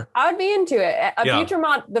up for. I would be into it.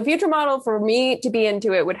 The future model for me to be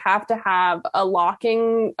into it would have to have a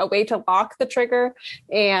way to lock the trigger,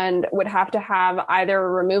 and would have to have either a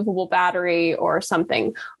removable battery or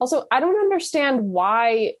something. Also, I don't understand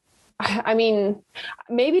why. I mean,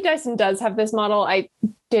 maybe Dyson does have this model. I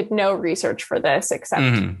did no research for this except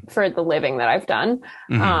for the living that I've done.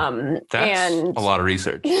 That's and a lot of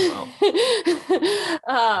research. Wow.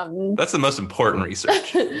 That's the most important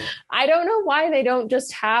research. I don't know why they don't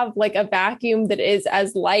just have like a vacuum that is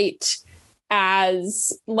as light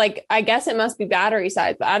as, like, I guess it must be battery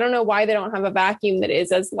size, but I don't know why they don't have a vacuum that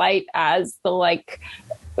is as light as the like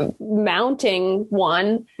mounting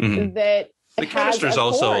one that The has canister's a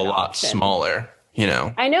also a cord lot option. smaller, you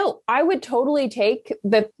know. I know. I would totally take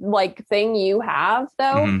the like thing you have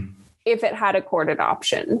though, if it had a corded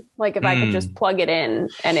option. Like if I could just plug it in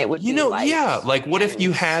and it would, You know, like what if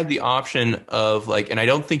you had the option of like, and I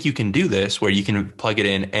don't think you can do this, where you can plug it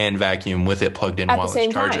in and vacuum with it plugged in At while the same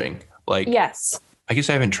it's charging. time. Like, Yes. I guess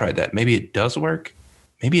I haven't tried that. Maybe it does work.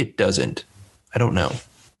 Maybe it doesn't. I don't know.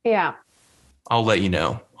 Yeah. I'll let you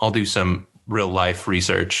know. I'll do some real life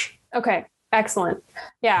research. Okay. Excellent.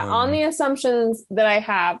 Yeah. On the assumptions that I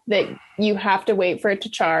have that you have to wait for it to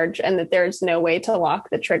charge and that there's no way to lock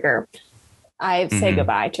the trigger, I say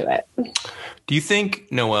goodbye to it. Do you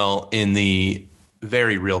think, Noelle, in the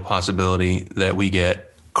very real possibility that we get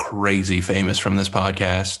crazy famous from this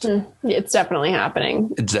podcast. It's definitely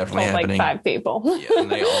happening. It's definitely happening. Like 5 people. Yeah, and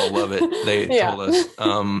they all love it. They told us,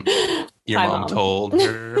 your mom told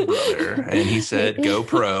her brother, and he said, "Go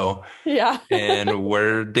pro." Yeah. And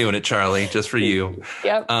we're doing it, Charlie, just for you.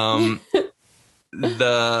 Yep.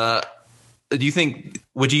 Do you think,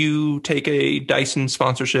 would you take a Dyson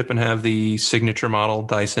sponsorship and have the signature model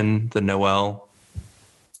Dyson, the Noel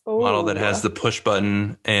model that has the push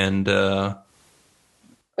button and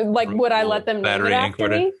like, would I let them battery name it after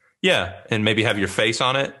me? Yeah, and maybe have your face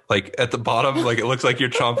on it, like at the bottom, like it looks like you're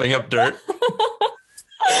chomping up dirt.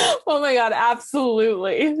 Oh my God,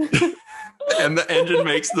 absolutely. And the engine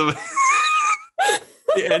makes the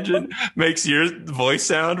engine makes your voice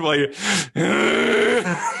sound while you.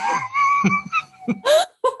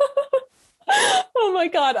 Oh my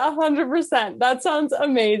God, 100%. That sounds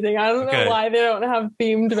amazing. I don't know why they don't have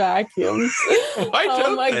themed vacuums. Why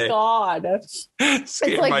don't they? God. It's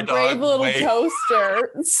like Brave Little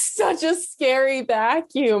Toaster. Such a scary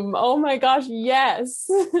vacuum. Oh my gosh, yes.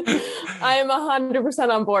 I am 100%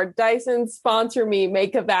 on board. Dyson, sponsor me.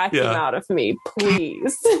 Make a vacuum out of me,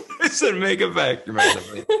 please. I said make a vacuum out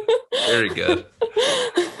of me. Very good.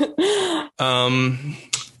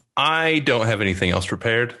 I don't have anything else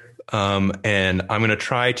prepared. And I'm going to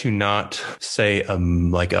try to not say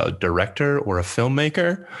like a director or a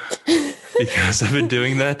filmmaker because I've been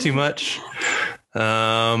doing that too much.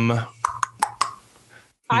 I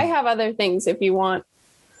have other things if you want.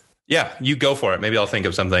 Yeah, you go for it. Maybe I'll think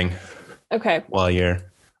of something. Okay. While you're...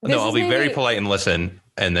 No, I'll be very polite and listen.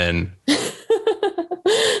 And then...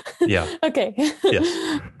 Yeah. Okay.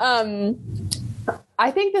 Yes.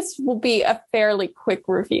 I think this will be a fairly quick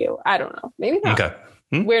review. I don't know. Maybe not. Okay.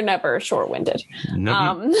 We're never short-winded.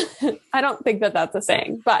 Nope. I don't think that that's a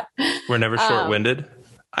saying, but we're never short-winded.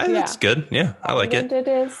 That's good. Yeah, I like it. It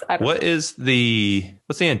is. What's the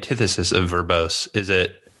antithesis of verbose? Is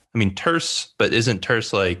it? I mean, terse, but isn't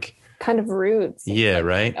terse like kind of rude? Yeah, like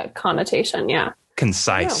right. A connotation. Yeah.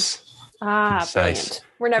 Concise. Concise. Brilliant.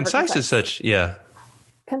 We're never concise. Is such. Yeah.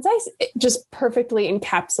 Concise, it just perfectly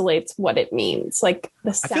encapsulates what it means. Like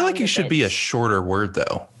the sound. I feel like it should be a shorter word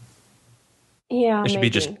though. Yeah, it should be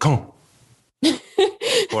just "con" or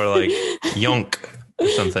like "yonk" or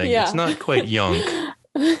something. Yeah. It's not quite "yonk."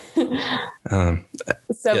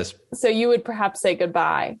 So you would perhaps say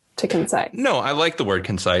goodbye to concise. No, I like the word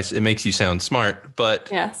concise. It makes you sound smart, but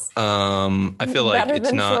yes, I feel like better it's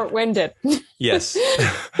than not short-winded. Yes.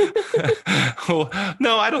 Well,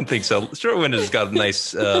 no, I don't think so. Short-winded has got a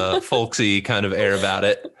nice folksy kind of air about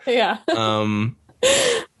it. Yeah.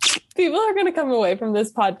 People are going to come away from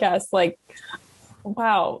this podcast like,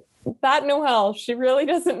 wow, that Noelle, she really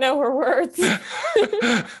doesn't know her words.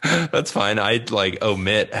 That's fine. I like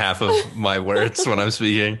omit half of my words when I'm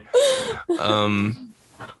speaking.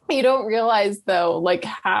 You don't realize though, like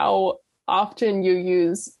how often you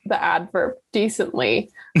use the adverb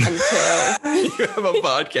decently until you have a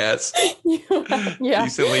podcast. Yeah.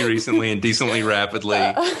 Decently, recently, and decently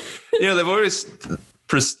rapidly. They've always...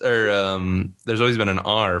 there's always been an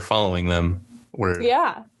R following them. Where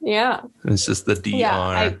yeah. It's just the DR.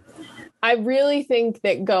 Yeah, I really think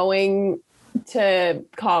that going to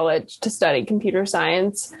college to study computer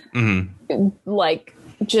science, like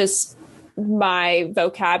just my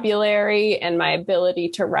vocabulary and my ability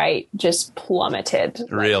to write just plummeted.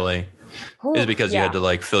 Really? Is it because you had to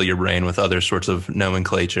like fill your brain with other sorts of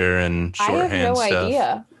nomenclature and shorthand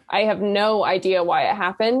stuff? I have no idea why it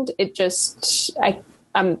happened. It just,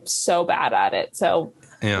 I'm so bad at it. So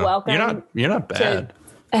welcome. You're not bad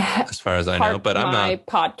as far as I know, but I'm not. My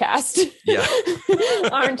podcast. Yeah.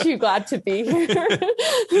 Aren't you glad to be here?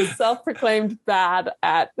 Self-proclaimed bad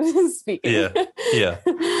at speaking. Yeah.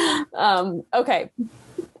 Okay.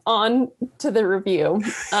 On to the review.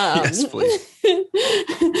 Yes, please.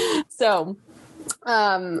 So,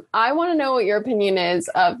 I want to know what your opinion is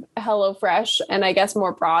of HelloFresh, and I guess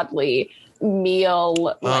more broadly,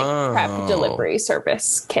 meal prep delivery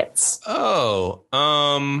service kits.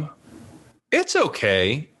 It's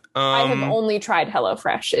okay. I have only tried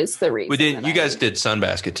HelloFresh. Is the reason. You guys did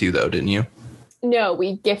Sunbasket too, though, didn't you? No,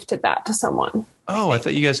 we gifted that to someone. Oh, I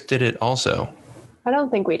thought you guys did it also. I don't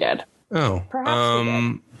think we did. Oh, perhaps we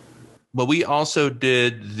did. But we also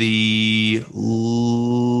did the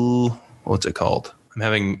what's it called? I'm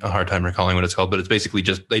having a hard time recalling what it's called, but it's basically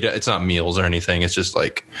just it's not meals or anything. It's just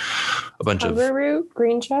like a bunch of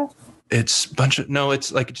Green Chef. It's a bunch of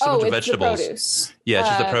it's like just a bunch of vegetables. The produce. Yeah, it's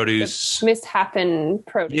just the produce. The Misshapen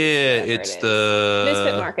produce. Yeah, it's the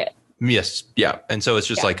Misfit Market. Yes. Yeah. And so it's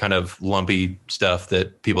just like kind of lumpy stuff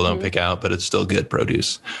that people don't pick out, but it's still good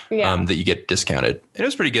produce that you get discounted. And it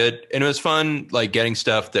was pretty good. And it was fun, like getting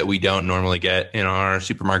stuff that we don't normally get in our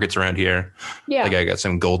supermarkets around here. Yeah. Like I got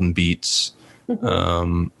some golden beets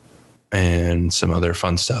and some other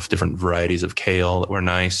fun stuff, different varieties of kale that were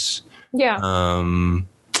nice. Yeah.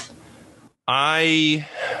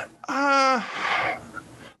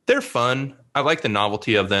 They're fun. I like the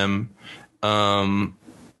novelty of them.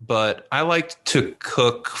 But I liked to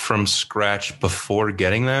cook from scratch before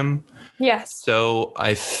getting them. Yes. So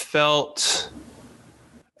I felt,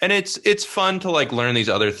 and it's fun to like learn these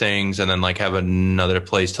other things and then like have another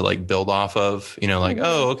place to like build off of, you know, like,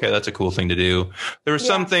 oh, okay, that's a cool thing to do. There were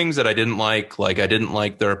some things that I didn't like I didn't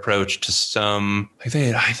like their approach to some, I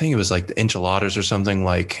think it was like the enchiladas or something.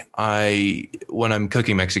 Like when I'm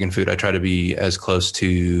cooking Mexican food, I try to be as close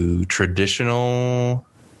to traditional,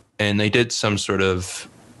 and they did some sort of,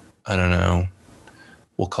 I don't know,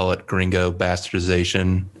 we'll call it gringo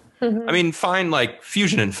bastardization. I mean, fine, like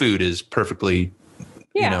fusion in food is perfectly,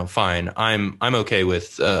 you know, fine. I'm okay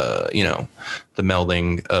with, you know, the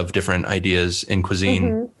melding of different ideas in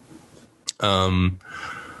cuisine. Not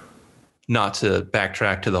to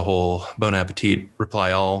backtrack to the whole Bon Appetit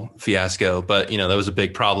reply all fiasco, but, you know, that was a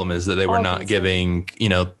big problem, is that they were not giving, you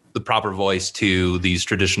know, the proper voice to these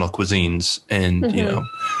traditional cuisines and, you know,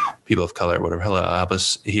 people of color, whatever. Hello,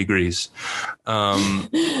 Abbas. He agrees.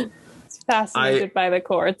 Fascinated by the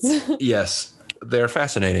courts. Yes, they're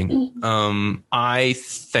fascinating. I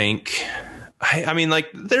think, I mean, like,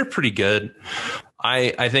 they're pretty good.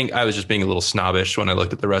 I think I was just being a little snobbish when I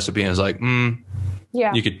looked at the recipe and I was like,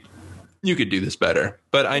 you could do this better.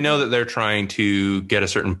 But I know that they're trying to get a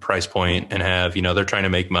certain price point and have, you know, they're trying to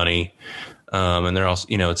make money. And they're also,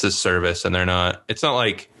 you know, it's this service, and it's not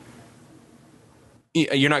like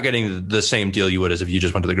you're not getting the same deal you would as if you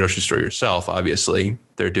just went to the grocery store yourself. Obviously,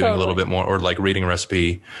 they're doing a little bit more, or like reading a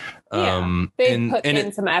recipe. They put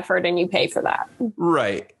in some effort, and you pay for that.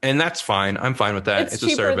 Right. And that's fine. I'm fine with that. It's a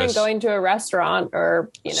cheaper service than going to a restaurant, or,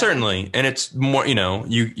 you know. Certainly. And it's more, you know,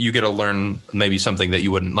 you get to learn maybe something that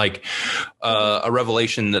you wouldn't like. A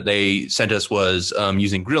revelation that they sent us was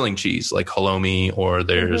using grilling cheese like halloumi, or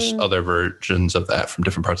there's other versions of that from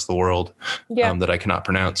different parts of the world that I cannot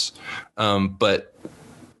pronounce. But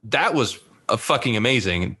that was fucking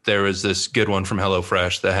amazing. There was this good one from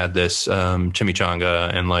HelloFresh that had this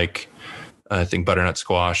chimichanga and like I think butternut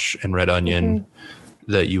squash and red onion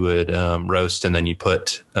that you would roast, and then you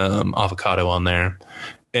put avocado on there,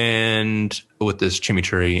 and with this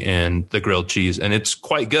chimichurri and the grilled cheese, and it's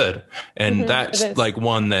quite good. And that's like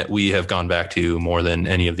one that we have gone back to more than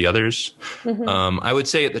any of the others. I would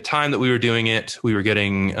say at the time that we were doing it, we were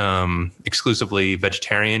getting exclusively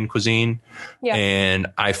vegetarian cuisine, and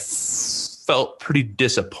I felt pretty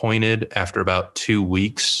disappointed after about 2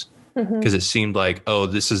 weeks, because it seemed like, oh,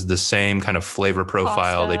 this is the same kind of flavor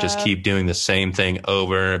profile. They just keep doing the same thing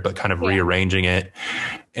over, but kind of rearranging it.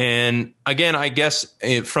 And again, I guess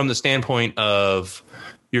from the standpoint of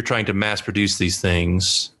you're trying to mass produce these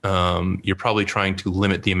things, you're probably trying to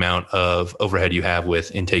limit the amount of overhead you have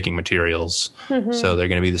with intaking materials. So they're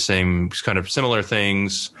going to be the same kind of similar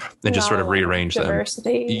things and just sort of rearrange them.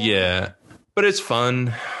 Yeah. But it's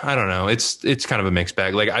fun. I don't know. It's kind of a mixed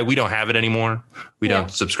bag. Like we don't have it anymore. We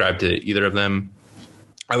don't subscribe to either of them.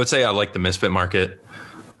 I would say I like the Misfit Market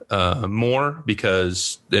more,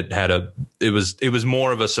 because it was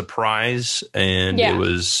more of a surprise, and it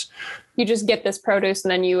was, you just get this produce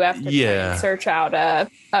and then you have to try and search out a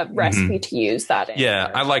recipe to use that in.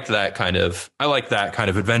 I like that kind of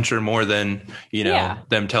adventure more than, you know,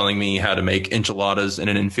 them telling me how to make enchiladas in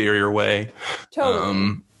an inferior way.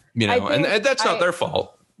 Totally. You know, and that's not their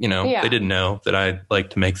fault. You know, they didn't know that I like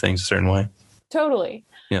to make things a certain way. Totally.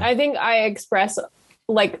 Yeah. I think I express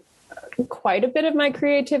like quite a bit of my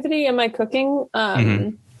creativity in my cooking.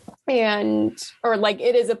 Or like,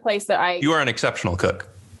 it is a place that you are an exceptional cook.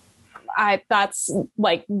 That's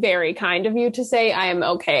like very kind of you to say. I am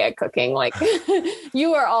okay at cooking. Like,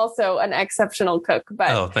 you are also an exceptional cook,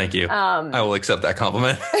 but oh, thank you. I will accept that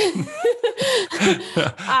compliment.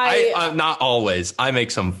 I'm not always. I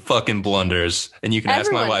make some fucking blunders, and you can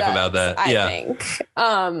ask my wife about that. I think.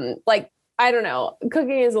 Like, I don't know.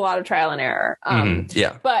 Cooking is a lot of trial and error.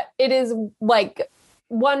 But it is like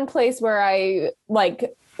one place where I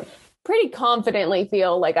like pretty confidently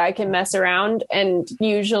feel like I can mess around and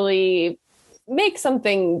usually make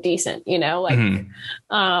something decent, you know, like,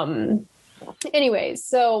 anyways.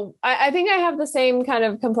 So I think I have the same kind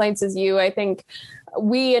of complaints as you. I think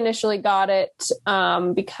we initially got it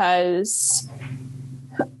because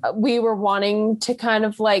we were wanting to kind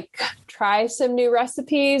of like try some new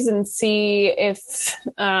recipes and see if,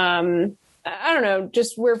 I don't know,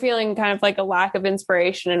 just we're feeling kind of like a lack of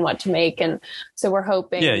inspiration in what to make. And so we're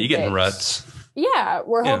hoping. Yeah, you get in ruts. Yeah,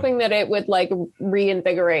 we're hoping that it would like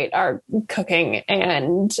reinvigorate our cooking.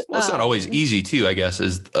 And well, it's not always easy too, I guess,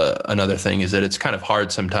 is another thing, is that it's kind of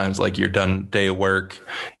hard sometimes, like you're done day of work,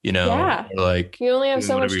 you know, like you only have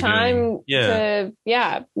so much time to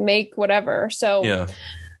make whatever. So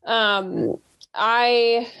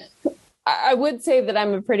I would say that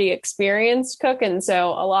I'm a pretty experienced cook. And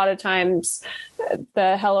so a lot of times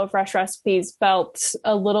the HelloFresh recipes felt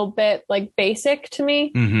a little bit like basic to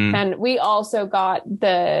me. Mm-hmm. And we also got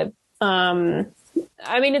the,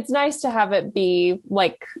 it's nice to have it be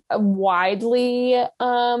like widely,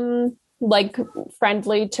 like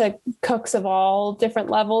friendly to cooks of all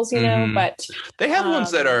different levels, you know, but they have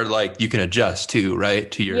ones that are like, you can adjust to,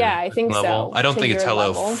 right? To your I think level. So. I don't think it's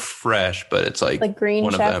HelloFresh, but it's like Green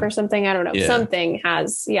Chef or something. I don't know. Yeah. Something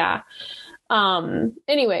has,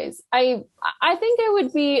 anyways, I think I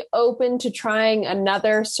would be open to trying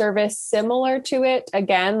another service similar to it.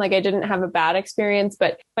 Again, like I didn't have a bad experience,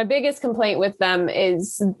 but my biggest complaint with them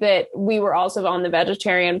is that we were also on the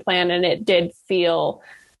vegetarian plan and it did feel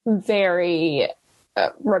very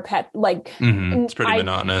it's pretty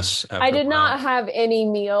monotonous. I did not have any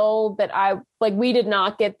meal that we did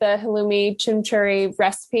not get the halloumi chimichurri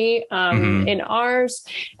recipe in ours.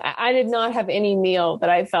 I did not have any meal that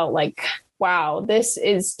I felt like, wow, this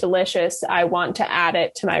is delicious. I want to add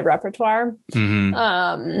it to my repertoire.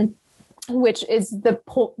 Which is the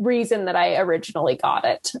reason that I originally got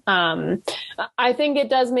it. I think it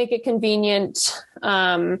does make it convenient.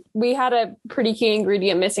 We had a pretty key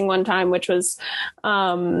ingredient missing one time, which was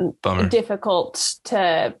difficult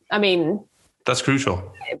to, that's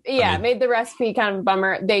crucial. Yeah, it made the recipe kind of a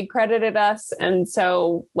bummer. They credited us. And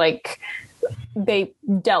so like they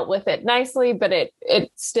dealt with it nicely, but it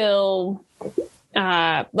still...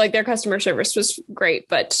 like their customer service was great,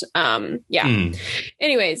 but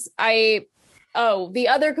anyways, the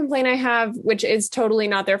other complaint I have, which is totally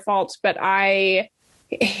not their fault, but I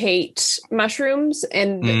hate mushrooms,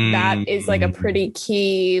 and that is like a pretty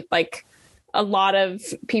key, like a lot of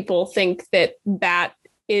people think that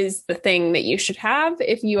is the thing that you should have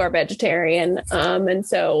if you are vegetarian. And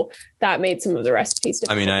so that made some of the recipes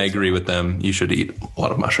difficult. I agree with them. You should eat a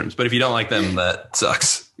lot of mushrooms, but if you don't like them, that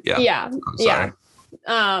sucks. Yeah. I'm sorry.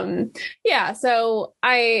 So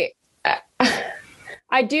I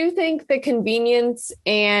do think the convenience,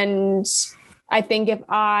 and I think if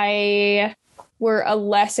I were a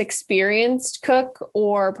less experienced cook,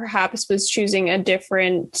 or perhaps was choosing a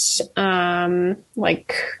different, I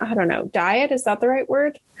don't know, diet, is that the right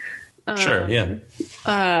word? Sure. Yeah.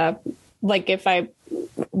 Like if I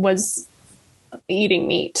was eating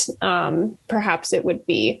meat, perhaps it would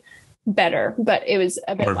be better, but it was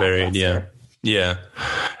a bit more varied. Yeah.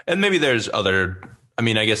 And maybe there's other,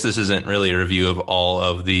 I guess this isn't really a review of all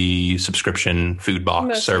of the subscription food box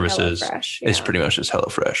mostly services. It's pretty much just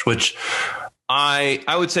HelloFresh, which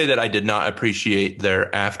I would say that I did not appreciate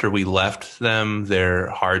after we left them, their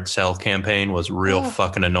hard sell campaign was real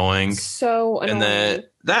fucking annoying. So annoying. And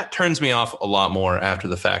that turns me off a lot more after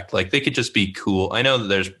the fact. Like they could just be cool. I know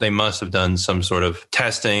that they must have done some sort of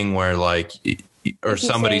testing where or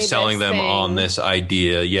somebody selling them on this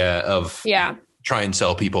idea, of try and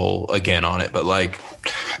sell people again on it. But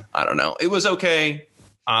I don't know. It was okay.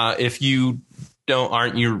 If you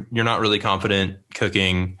you're not really confident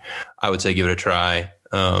cooking, I would say give it a try.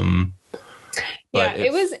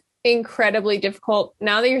 It was incredibly difficult.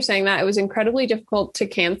 Now that you're saying that, it was incredibly difficult to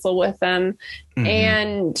cancel with them.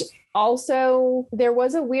 And also there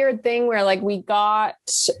was a weird thing where we got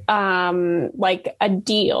a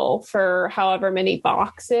deal for however many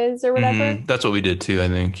boxes or whatever. That's what we did too, I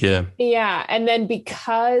think. Yeah. And then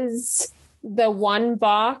because the one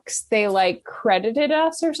box, they credited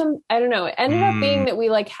us or something, I don't know. It ended up being that we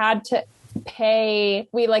had to pay,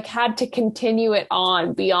 we had to continue it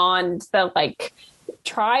on beyond the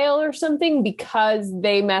trial or something because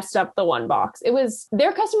they messed up the one box. It was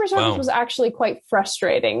their customer service was actually quite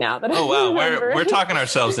frustrating now that I remember. We're talking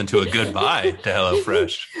ourselves into a goodbye to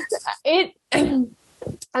HelloFresh. It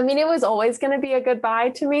was always going to be a goodbye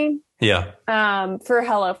to me. Yeah. For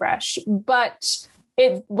HelloFresh, but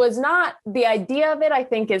it was not. The idea of it, I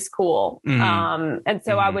think, is cool. And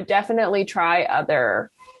so I would definitely try other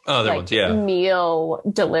ones. Yeah. Meal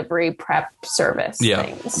delivery prep service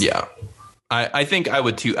things. Yeah. I think I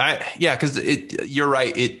would too. Because you're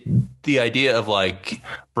right. The idea of like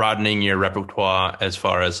broadening your repertoire as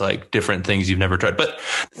far as like different things you've never tried. But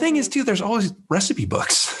the thing is, too, there's always recipe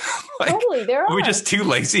books. Like, totally, there are. We're just too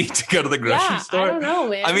lazy to go to the grocery store. I don't know,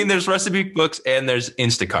 man. I mean, there's recipe books and there's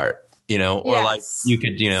Instacart, or like you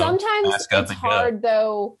could, sometimes ask up it's and hard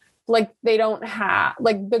though. Like they don't have,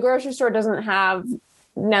 like the grocery store doesn't have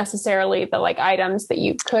necessarily the like items that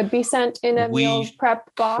you could be sent in a meal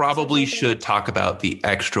prep box. Probably should talk about the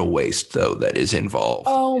extra waste though that is involved.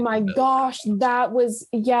 Oh my gosh, that was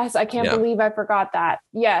I can't believe I forgot that.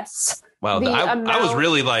 Yes. Wow, I was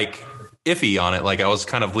really like iffy on it. Like I was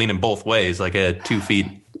kind of leaning both ways, like I had 2 feet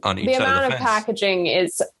on each side of the fence. The amount of packaging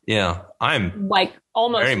is I'm like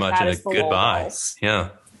almost very much in a goodbye. Yeah,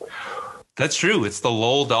 that's true. It's the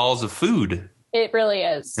Lowell dolls of food. It really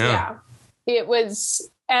is. Yeah. It was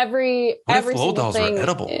every Lowell dolls thing are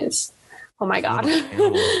edible. Is, oh my God.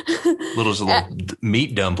 Little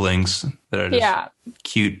meat dumplings that are just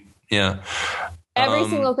cute. Yeah. Every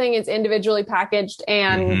single thing is individually packaged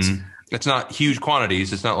and it's not huge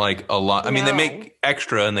quantities. It's not like a lot. I mean, they make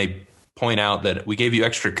extra and they point out that we gave you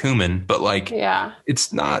extra cumin, but like,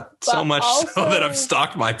 it's not so much so that I've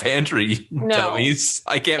stocked my pantry. Dummies.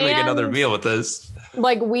 I can't make another meal with this.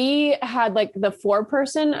 Like we had like the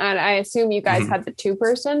 4-person, and I assume you guys had the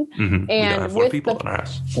 2-person. And we have 4 people in our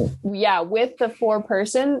house. Yeah, with the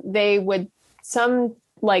 4-person, they would a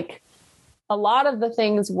lot of the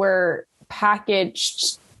things were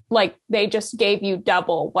packaged. Like they just gave you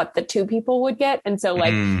double what the 2 people would get. And so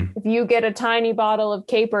like if you get a tiny bottle of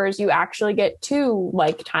capers, you actually get 2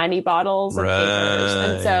 like tiny bottles of capers.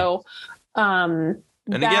 And so,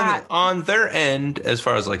 and again, on their end, as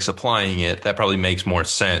far as like supplying it, that probably makes more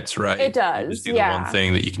sense, right? It does. Just do the one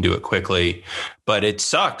thing that you can do it quickly, but it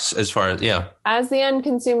sucks as far as as the end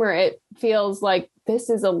consumer, it feels like this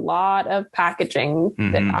is a lot of packaging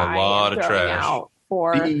that I am throwing out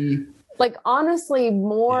for. Like honestly,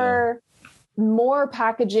 more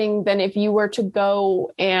packaging than if you were to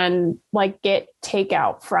go and like get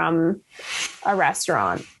takeout from a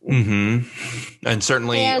restaurant. And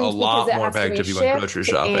certainly a lot more packaged if you went grocery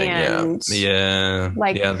shopping.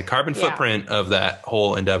 The carbon footprint of that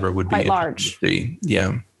whole endeavor would be quite large. I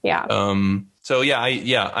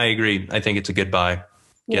agree. I think it's a good buy.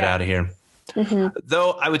 Get out of here.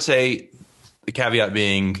 Though I would say the caveat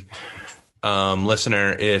being,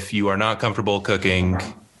 listener, if you are not comfortable cooking,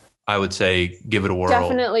 I would say give it a whirl.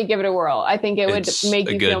 Definitely give it a whirl. I think it would make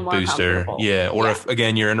you feel more comfortable. Yeah. Or if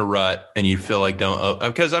again you're in a rut and you feel like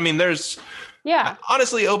because I mean there's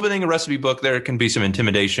honestly opening a recipe book, there can be some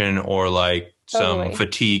intimidation or like some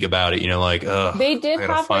fatigue about it. Like they did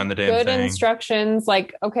have like, good instructions.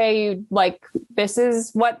 Like okay, this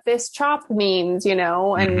is what this chop means. And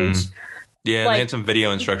and they had some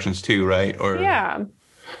video instructions too, right? Or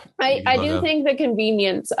I do think the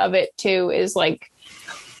convenience of it too is like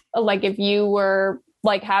if you were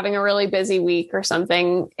like having a really busy week or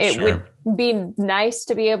something, it would be nice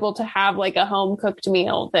to be able to have like a home cooked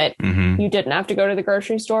meal that you didn't have to go to the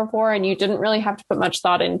grocery store for, and you didn't really have to put much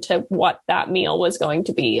thought into what that meal was going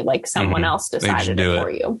to be. Like someone else decided it for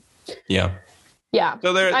you. Yeah.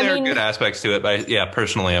 So there are good aspects to it, but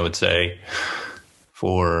personally, I would say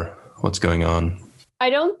for what's going on, I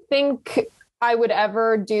don't think I would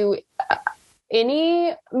ever do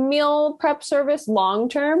any meal prep service long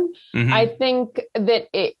term. I think that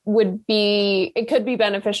it could be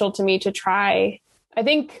beneficial to me to try. I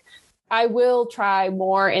think I will try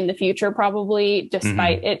more in the future, probably,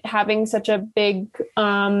 despite it having such a big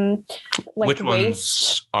which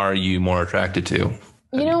ones are you more attracted to?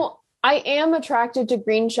 I am attracted to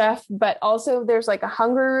Green Chef, but also there's like a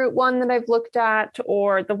Hungry one that I've looked at,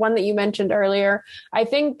 or the one that you mentioned earlier. I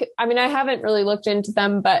haven't really looked into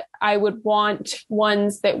them, but I would want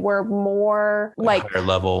ones that were more like higher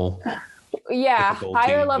level.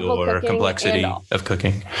 Higher level or cooking complexity of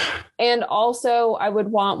cooking. And also I would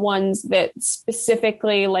want ones that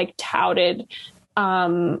specifically like touted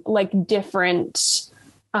like different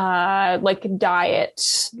like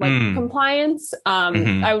diet compliance.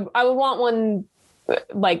 I would want one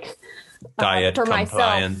like diet for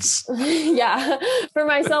compliance. Myself. For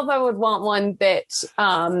myself, I would want one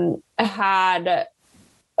that had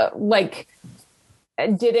like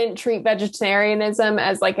didn't treat vegetarianism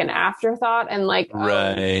as like an afterthought and like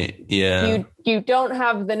you don't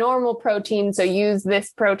have the normal protein, so use this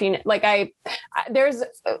protein. Like there's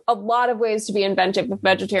a lot of ways to be inventive with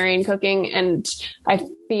vegetarian cooking, and I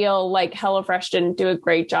feel like HelloFresh didn't do a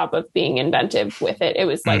great job of being inventive with it. It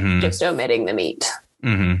was like just omitting the meat.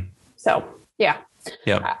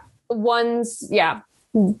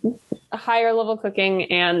 a higher level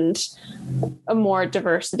cooking and a more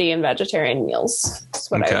diversity in vegetarian meals.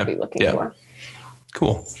 That's what I would be looking for.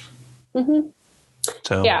 Cool.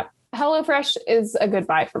 So yeah, HelloFresh is a good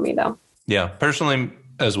buy for me though. Yeah, personally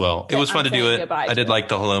as well. It was fun to do it. I did like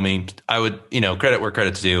the halloumi. I would, credit where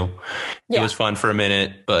credit's due. It was fun for a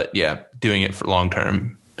minute, but yeah, doing it for long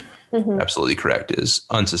term, absolutely correct, is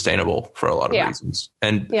unsustainable for a lot of reasons.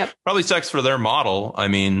 And probably sucks for their model. I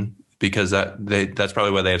mean, because that's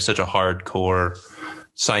probably why they have such a hardcore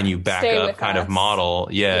sign you back up kind of model.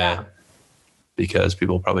 Yeah. Because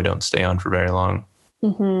people probably don't stay on for very long.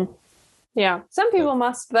 Yeah. Some people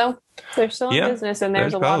must, though. They're still in business, and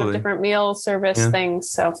there's a lot of different meal service things.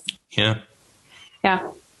 So, yeah.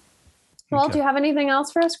 Well, do you have anything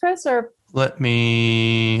else for us, Chris? Or well,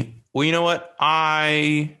 you know what?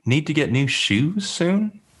 I need to get new shoes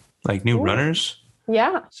soon, like new runners.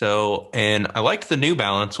 Yeah. So, and I liked the New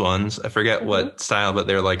Balance ones. I forget what style, but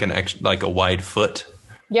they're like like a wide foot.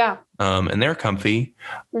 Yeah. And they're comfy.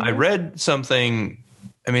 I read something.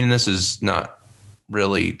 I mean, this is not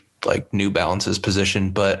really like New Balance's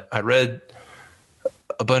position, but I read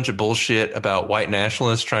a bunch of bullshit about white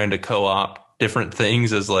nationalists trying to co-opt different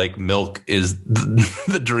things as like milk is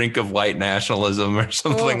the drink of white nationalism or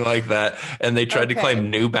something like that. And they tried to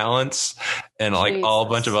claim New Balance and like a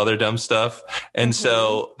bunch of other dumb stuff. And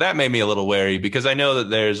so that made me a little wary, because I know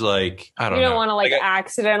that there's like, I don't know. You don't want to like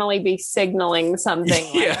accidentally be signaling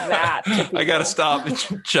something like that. I got to stop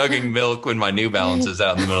chugging milk when my New Balance is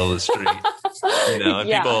out in the middle of the street. And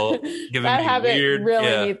people giving that me habit weird,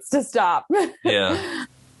 really needs to stop.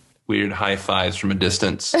 Weird high fives from a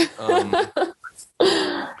distance,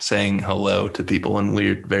 saying hello to people in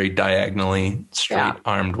weird, very diagonally straight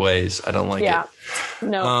armed ways. I don't like it.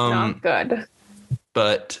 No, not good.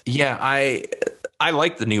 But yeah, I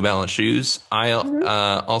like the New Balance shoes. I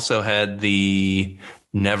also had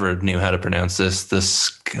never knew how to pronounce this, the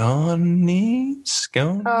Scone?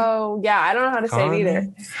 Oh yeah, I don't know how to say it either.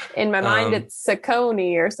 In my mind, it's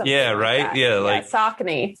Saucony or something. Yeah, right. Like yeah, like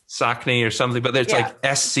Saucony or something. But it's like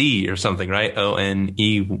SC or something, right?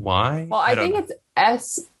 ONEY. Well, I think it's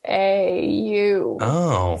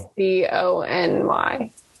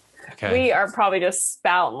SAUCONY. Okay. We are probably just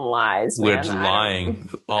spouting lies. We're just lying.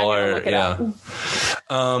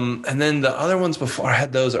 And then the other ones before I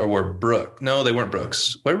had those were Brooks. No, they weren't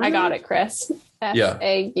Brooks. I got it, Chris.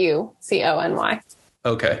 SAUCONY.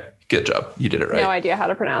 Okay. Good job. You did it right. No idea how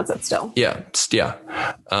to pronounce it still. Yeah.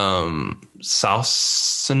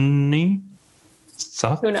 Saucony?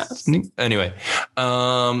 Who knows? Anyway.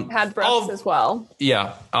 Had Brooks as well.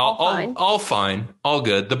 Yeah. All fine. All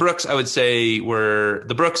good. The Brooks, I would say, were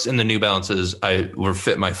the Brooks and the New Balances were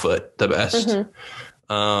fit my foot the best.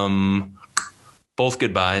 Both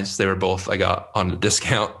good buys. They were both I got on a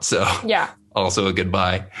discount. So also a good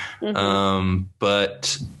buy.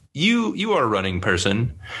 But you are a running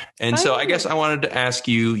person. And so I guess I wanted to ask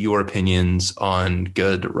you your opinions on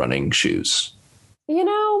good running shoes.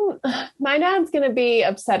 My dad's going to be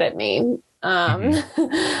upset at me.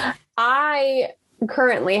 I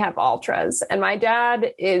currently have Altras, and my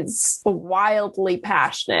dad is wildly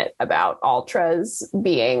passionate about Altras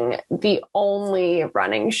being the only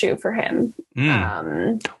running shoe for him.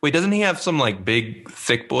 Wait, doesn't he have some like big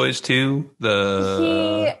thick boys too?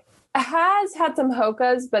 He has had some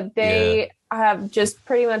Hokas, but they have just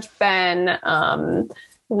pretty much been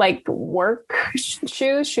like work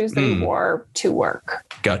shoes that he wore to work.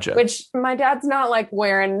 Gotcha. Which my dad's not like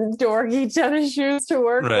wearing dorky tennis shoes to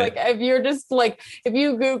work. Right. Like if you're just like, if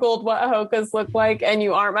you Googled what Hokas look like and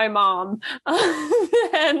you aren't my mom,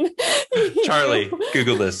 then Charlie,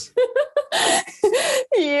 Google this.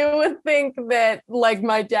 You would think that like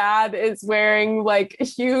my dad is wearing like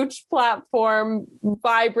huge platform,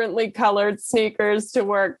 vibrantly colored sneakers to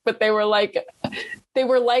work, but they were like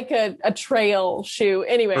a trail shoe.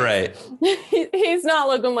 Anyway, right. He's not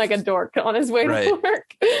looking like a dork on his way to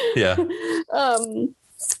work. Yeah.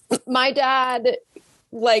 My dad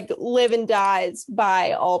like live and dies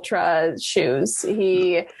by Ultra shoes.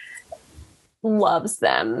 He loves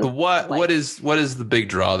them. What is the big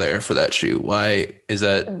draw there for that shoe? Why is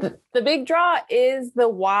that? The big draw is the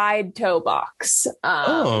wide toe box.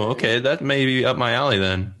 Okay. That may be up my alley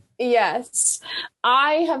then. Yes.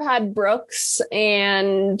 I have had Brooks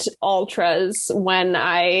and Altras when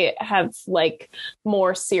I have like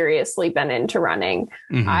more seriously been into running.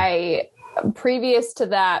 I previous to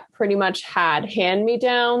that pretty much had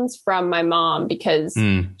hand-me-downs from my mom because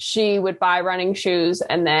she would buy running shoes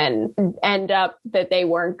and then end up that they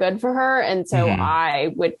weren't good for her. And so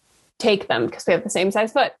I would take them because we have the same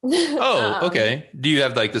size foot. Okay. Do you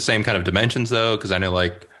have like the same kind of dimensions though? Because I know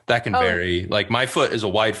like that can vary. Like my foot is a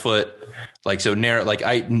wide foot. Like, so narrow, like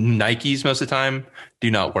Nikes most of the time do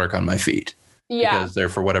not work on my feet. Yeah. Because they're,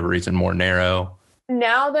 for whatever reason, more narrow.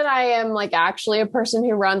 Now that I am like actually a person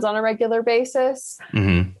who runs on a regular basis,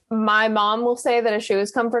 my mom will say that a shoe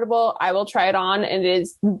is comfortable. I will try it on, and it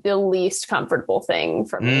is the least comfortable thing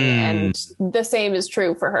for me. And the same is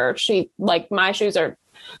true for her. She, like, my shoes are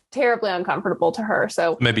terribly uncomfortable to her.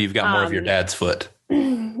 So maybe you've got more of your dad's foot.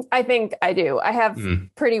 I think I do. I have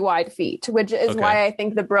pretty wide feet, which is why I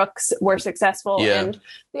think the Brooks were successful and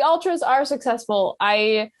the Ultras are successful.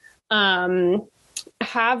 I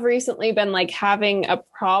have recently been like having a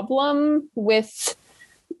problem with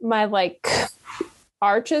my like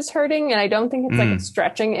arches hurting, and I don't think it's like a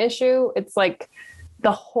stretching issue. It's like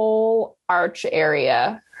the whole arch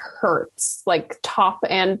area hurts, like top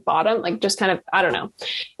and bottom, like just kind of, I don't know.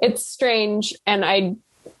 It's strange, and I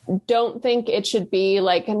don't think it should be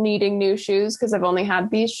like needing new shoes because I've only had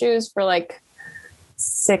these shoes for like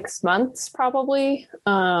 6 months probably.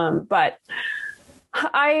 But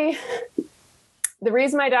the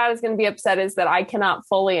reason my dad is going to be upset is that I cannot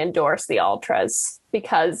fully endorse the Ultras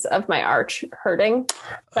because of my arch hurting.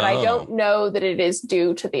 But I don't know that it is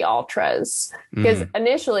due to the Ultras because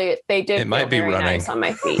initially they did feel very nice on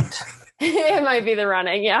my feet. It might be the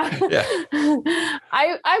running. Yeah.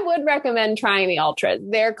 I would recommend trying the Ultras.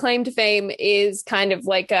 Their claim to fame is kind of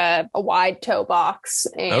like a wide toe box.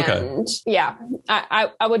 And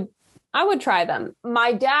I would try them.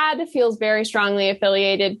 My dad feels very strongly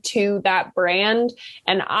affiliated to that brand.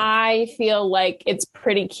 And I feel like it's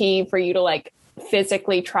pretty key for you to like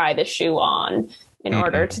physically try the shoe on in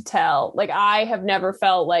order to tell. Like, I have never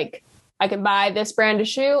felt like I can buy this brand of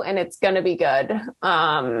shoe and it's going to be good.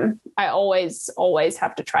 I always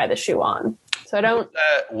have to try the shoe on. So I don't.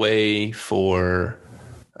 That way for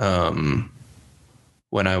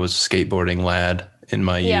when I was skateboarding lad in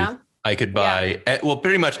my youth. I could buy,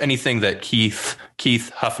 pretty much anything that Keith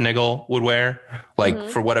Huffnagel would wear. Like,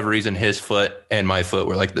 for whatever reason, his foot and my foot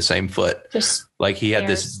were like the same foot. Just like he had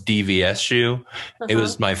this DVS shoe. It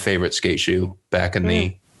was my favorite skate shoe back in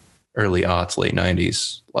the early aughts, late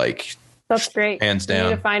 90s. Like, that's great. Hands down. You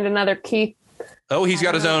need to find another Keith. Oh, he's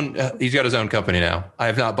got his own. He's got his own company now. I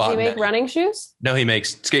have not bought. Does he make running shoes? No, he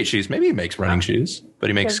makes skate shoes. Maybe he makes running shoes, but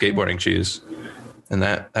he makes skateboarding shoes. And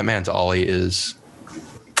that man's ollie is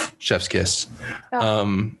chef's kiss.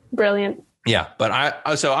 Brilliant. Yeah, but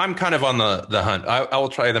I'm kind of on the hunt. I will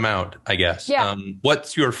try them out, I guess. Yeah.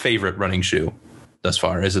 What's your favorite running shoe thus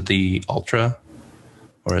far? Is it the Ultra,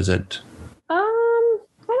 or is it? I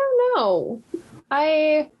don't know.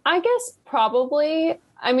 I guess probably.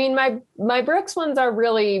 I mean, my Brooks ones are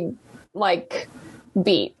really like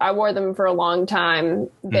beat. I wore them for a long time.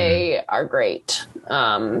 They are great.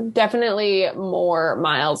 Definitely more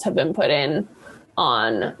miles have been put in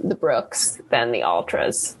on the Brooks than the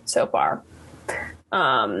Ultras so far.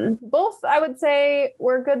 Both, I would say,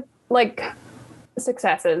 were good, like,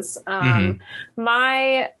 successes.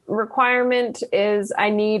 My requirement is I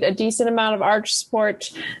need a decent amount of arch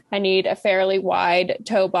support. I need a fairly wide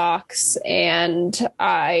toe box, and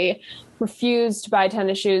I refuse to buy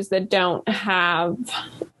tennis shoes that don't have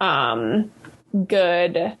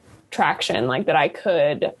good traction, like that I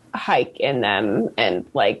could hike in them. And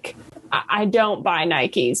like, I don't buy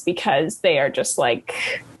Nikes because they are just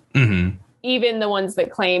like, even the ones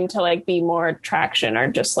that claim to like be more traction are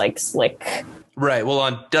just like slick. Right. Well,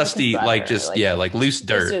 on dusty, like just, like loose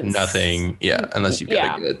dirt, nothing. Yeah. Unless you've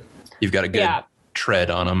got a good tread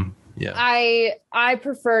on them. Yeah. I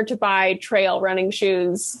prefer to buy trail running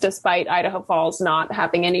shoes despite Idaho Falls not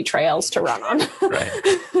having any trails to run on. Right.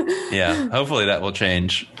 Yeah. Hopefully that will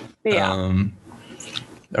change. Yeah.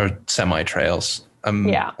 Or semi trails.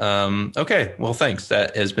 Okay. Well, thanks.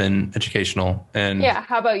 That has been educational. And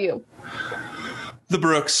how about you? The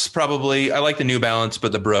Brooks, probably. I like the New Balance,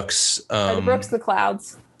 but the Brooks. The Brooks, the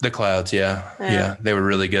Clouds. The Clouds, yeah, they were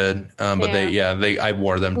really good. But I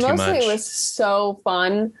wore them too much. Mostly, it was so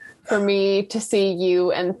fun for me to see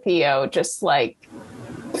you and Theo just like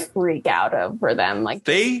freak out over them. Like,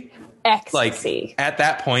 they ecstasy. Like, at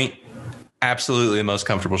that point, absolutely the most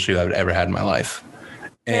comfortable shoe I've ever had in my life.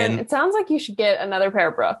 And it sounds like you should get another pair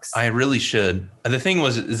of Brooks. I really should. The thing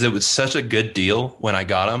is it was such a good deal when I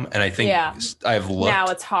got them, and I think I've looked. Now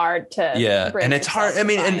it's hard to and it's hard. I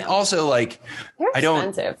mean, and them. Also like they're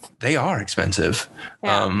expensive. They are expensive.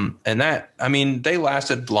 Yeah. And that, I mean, they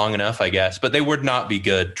lasted long enough, I guess, but they would not be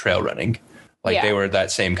good trail running. Like they were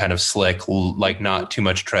that same kind of slick, like not too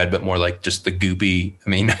much tread, but more like just the goopy. I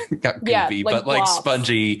mean, not goopy, but like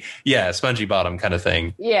spongy. Yeah, spongy bottom kind of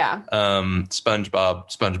thing. Yeah. Sponge bottom.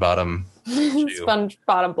 Sponge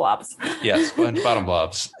bottom blobs. Yeah, sponge bottom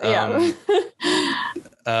blobs.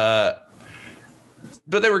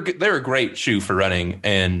 but they were a great shoe for running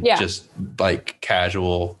and just like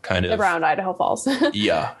casual kind of around Idaho Falls.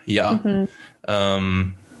 yeah.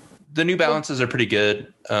 The New Balances are pretty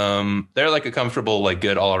good. They're like a comfortable, like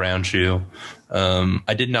good all around shoe.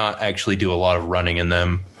 I did not actually do a lot of running in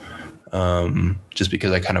them. Just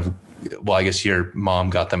because I I guess your mom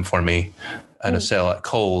got them for me at a sale at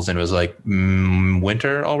Kohl's, and it was like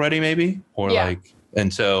winter already, maybe, or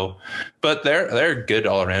and so, but they're good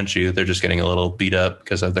all around shoe. They're just getting a little beat up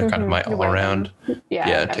because they're kind of my all around.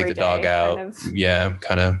 Take the dog out.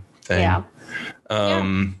 Kind of thing. Yeah.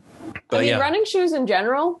 But running shoes in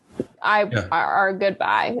general, are a good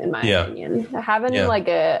buy in my opinion. Having like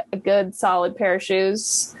a good solid pair of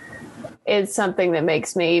shoes is something that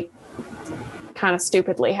makes me kind of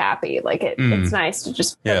stupidly happy. Like it's nice to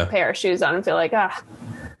just put a pair of shoes on and feel like,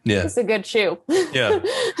 it's a good shoe.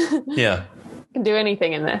 Yeah. Can do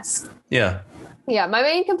anything in this. Yeah. My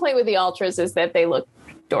main complaint with the Ultras is that they look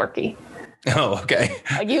dorky. Oh, okay.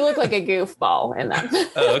 Like you look like a goofball in them.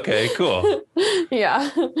 Oh, okay, cool. Yeah.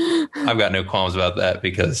 I've got no qualms about that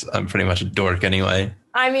because I'm pretty much a dork anyway.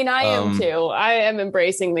 I mean, I am too. I am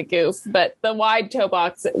embracing the goof, but the wide toe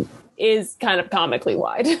box is kind of comically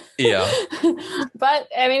wide. Yeah. But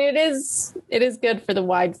I mean, it is good for the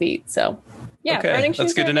wide feet. So running shoes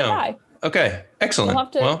that's good to know. Buy. Okay,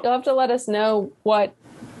 excellent. You'll have to let us know what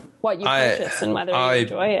you purchase and whether you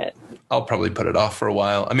enjoy it. I'll probably put it off for a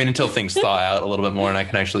while. I mean, until things thaw out a little bit more and I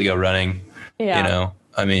can actually go running. Yeah.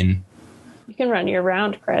 I mean, you can run year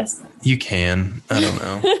round, Chris. You can. I don't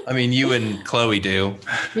know. I mean, you and Chloe do.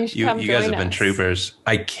 You guys have been troopers.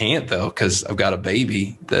 I can't though because I've got a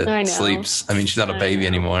baby that sleeps. I mean, she's not a baby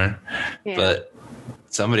anymore. Yeah. But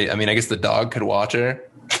somebody. I mean, I guess the dog could watch her.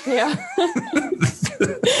 Yeah.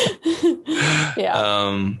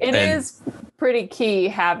 Yeah. It is pretty key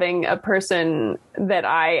having a person that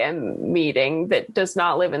I am meeting that does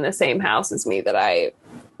not live in the same house as me that I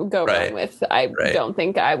go run with. I don't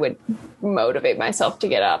think I would motivate myself to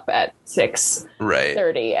get up at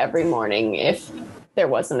 6:30 every morning if there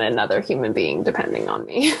wasn't another human being depending on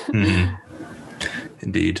me. Mm-hmm.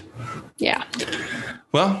 Indeed. Yeah.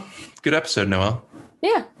 Well, good episode, Noelle.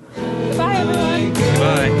 Yeah. Goodbye, everyone.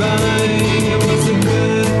 Bye.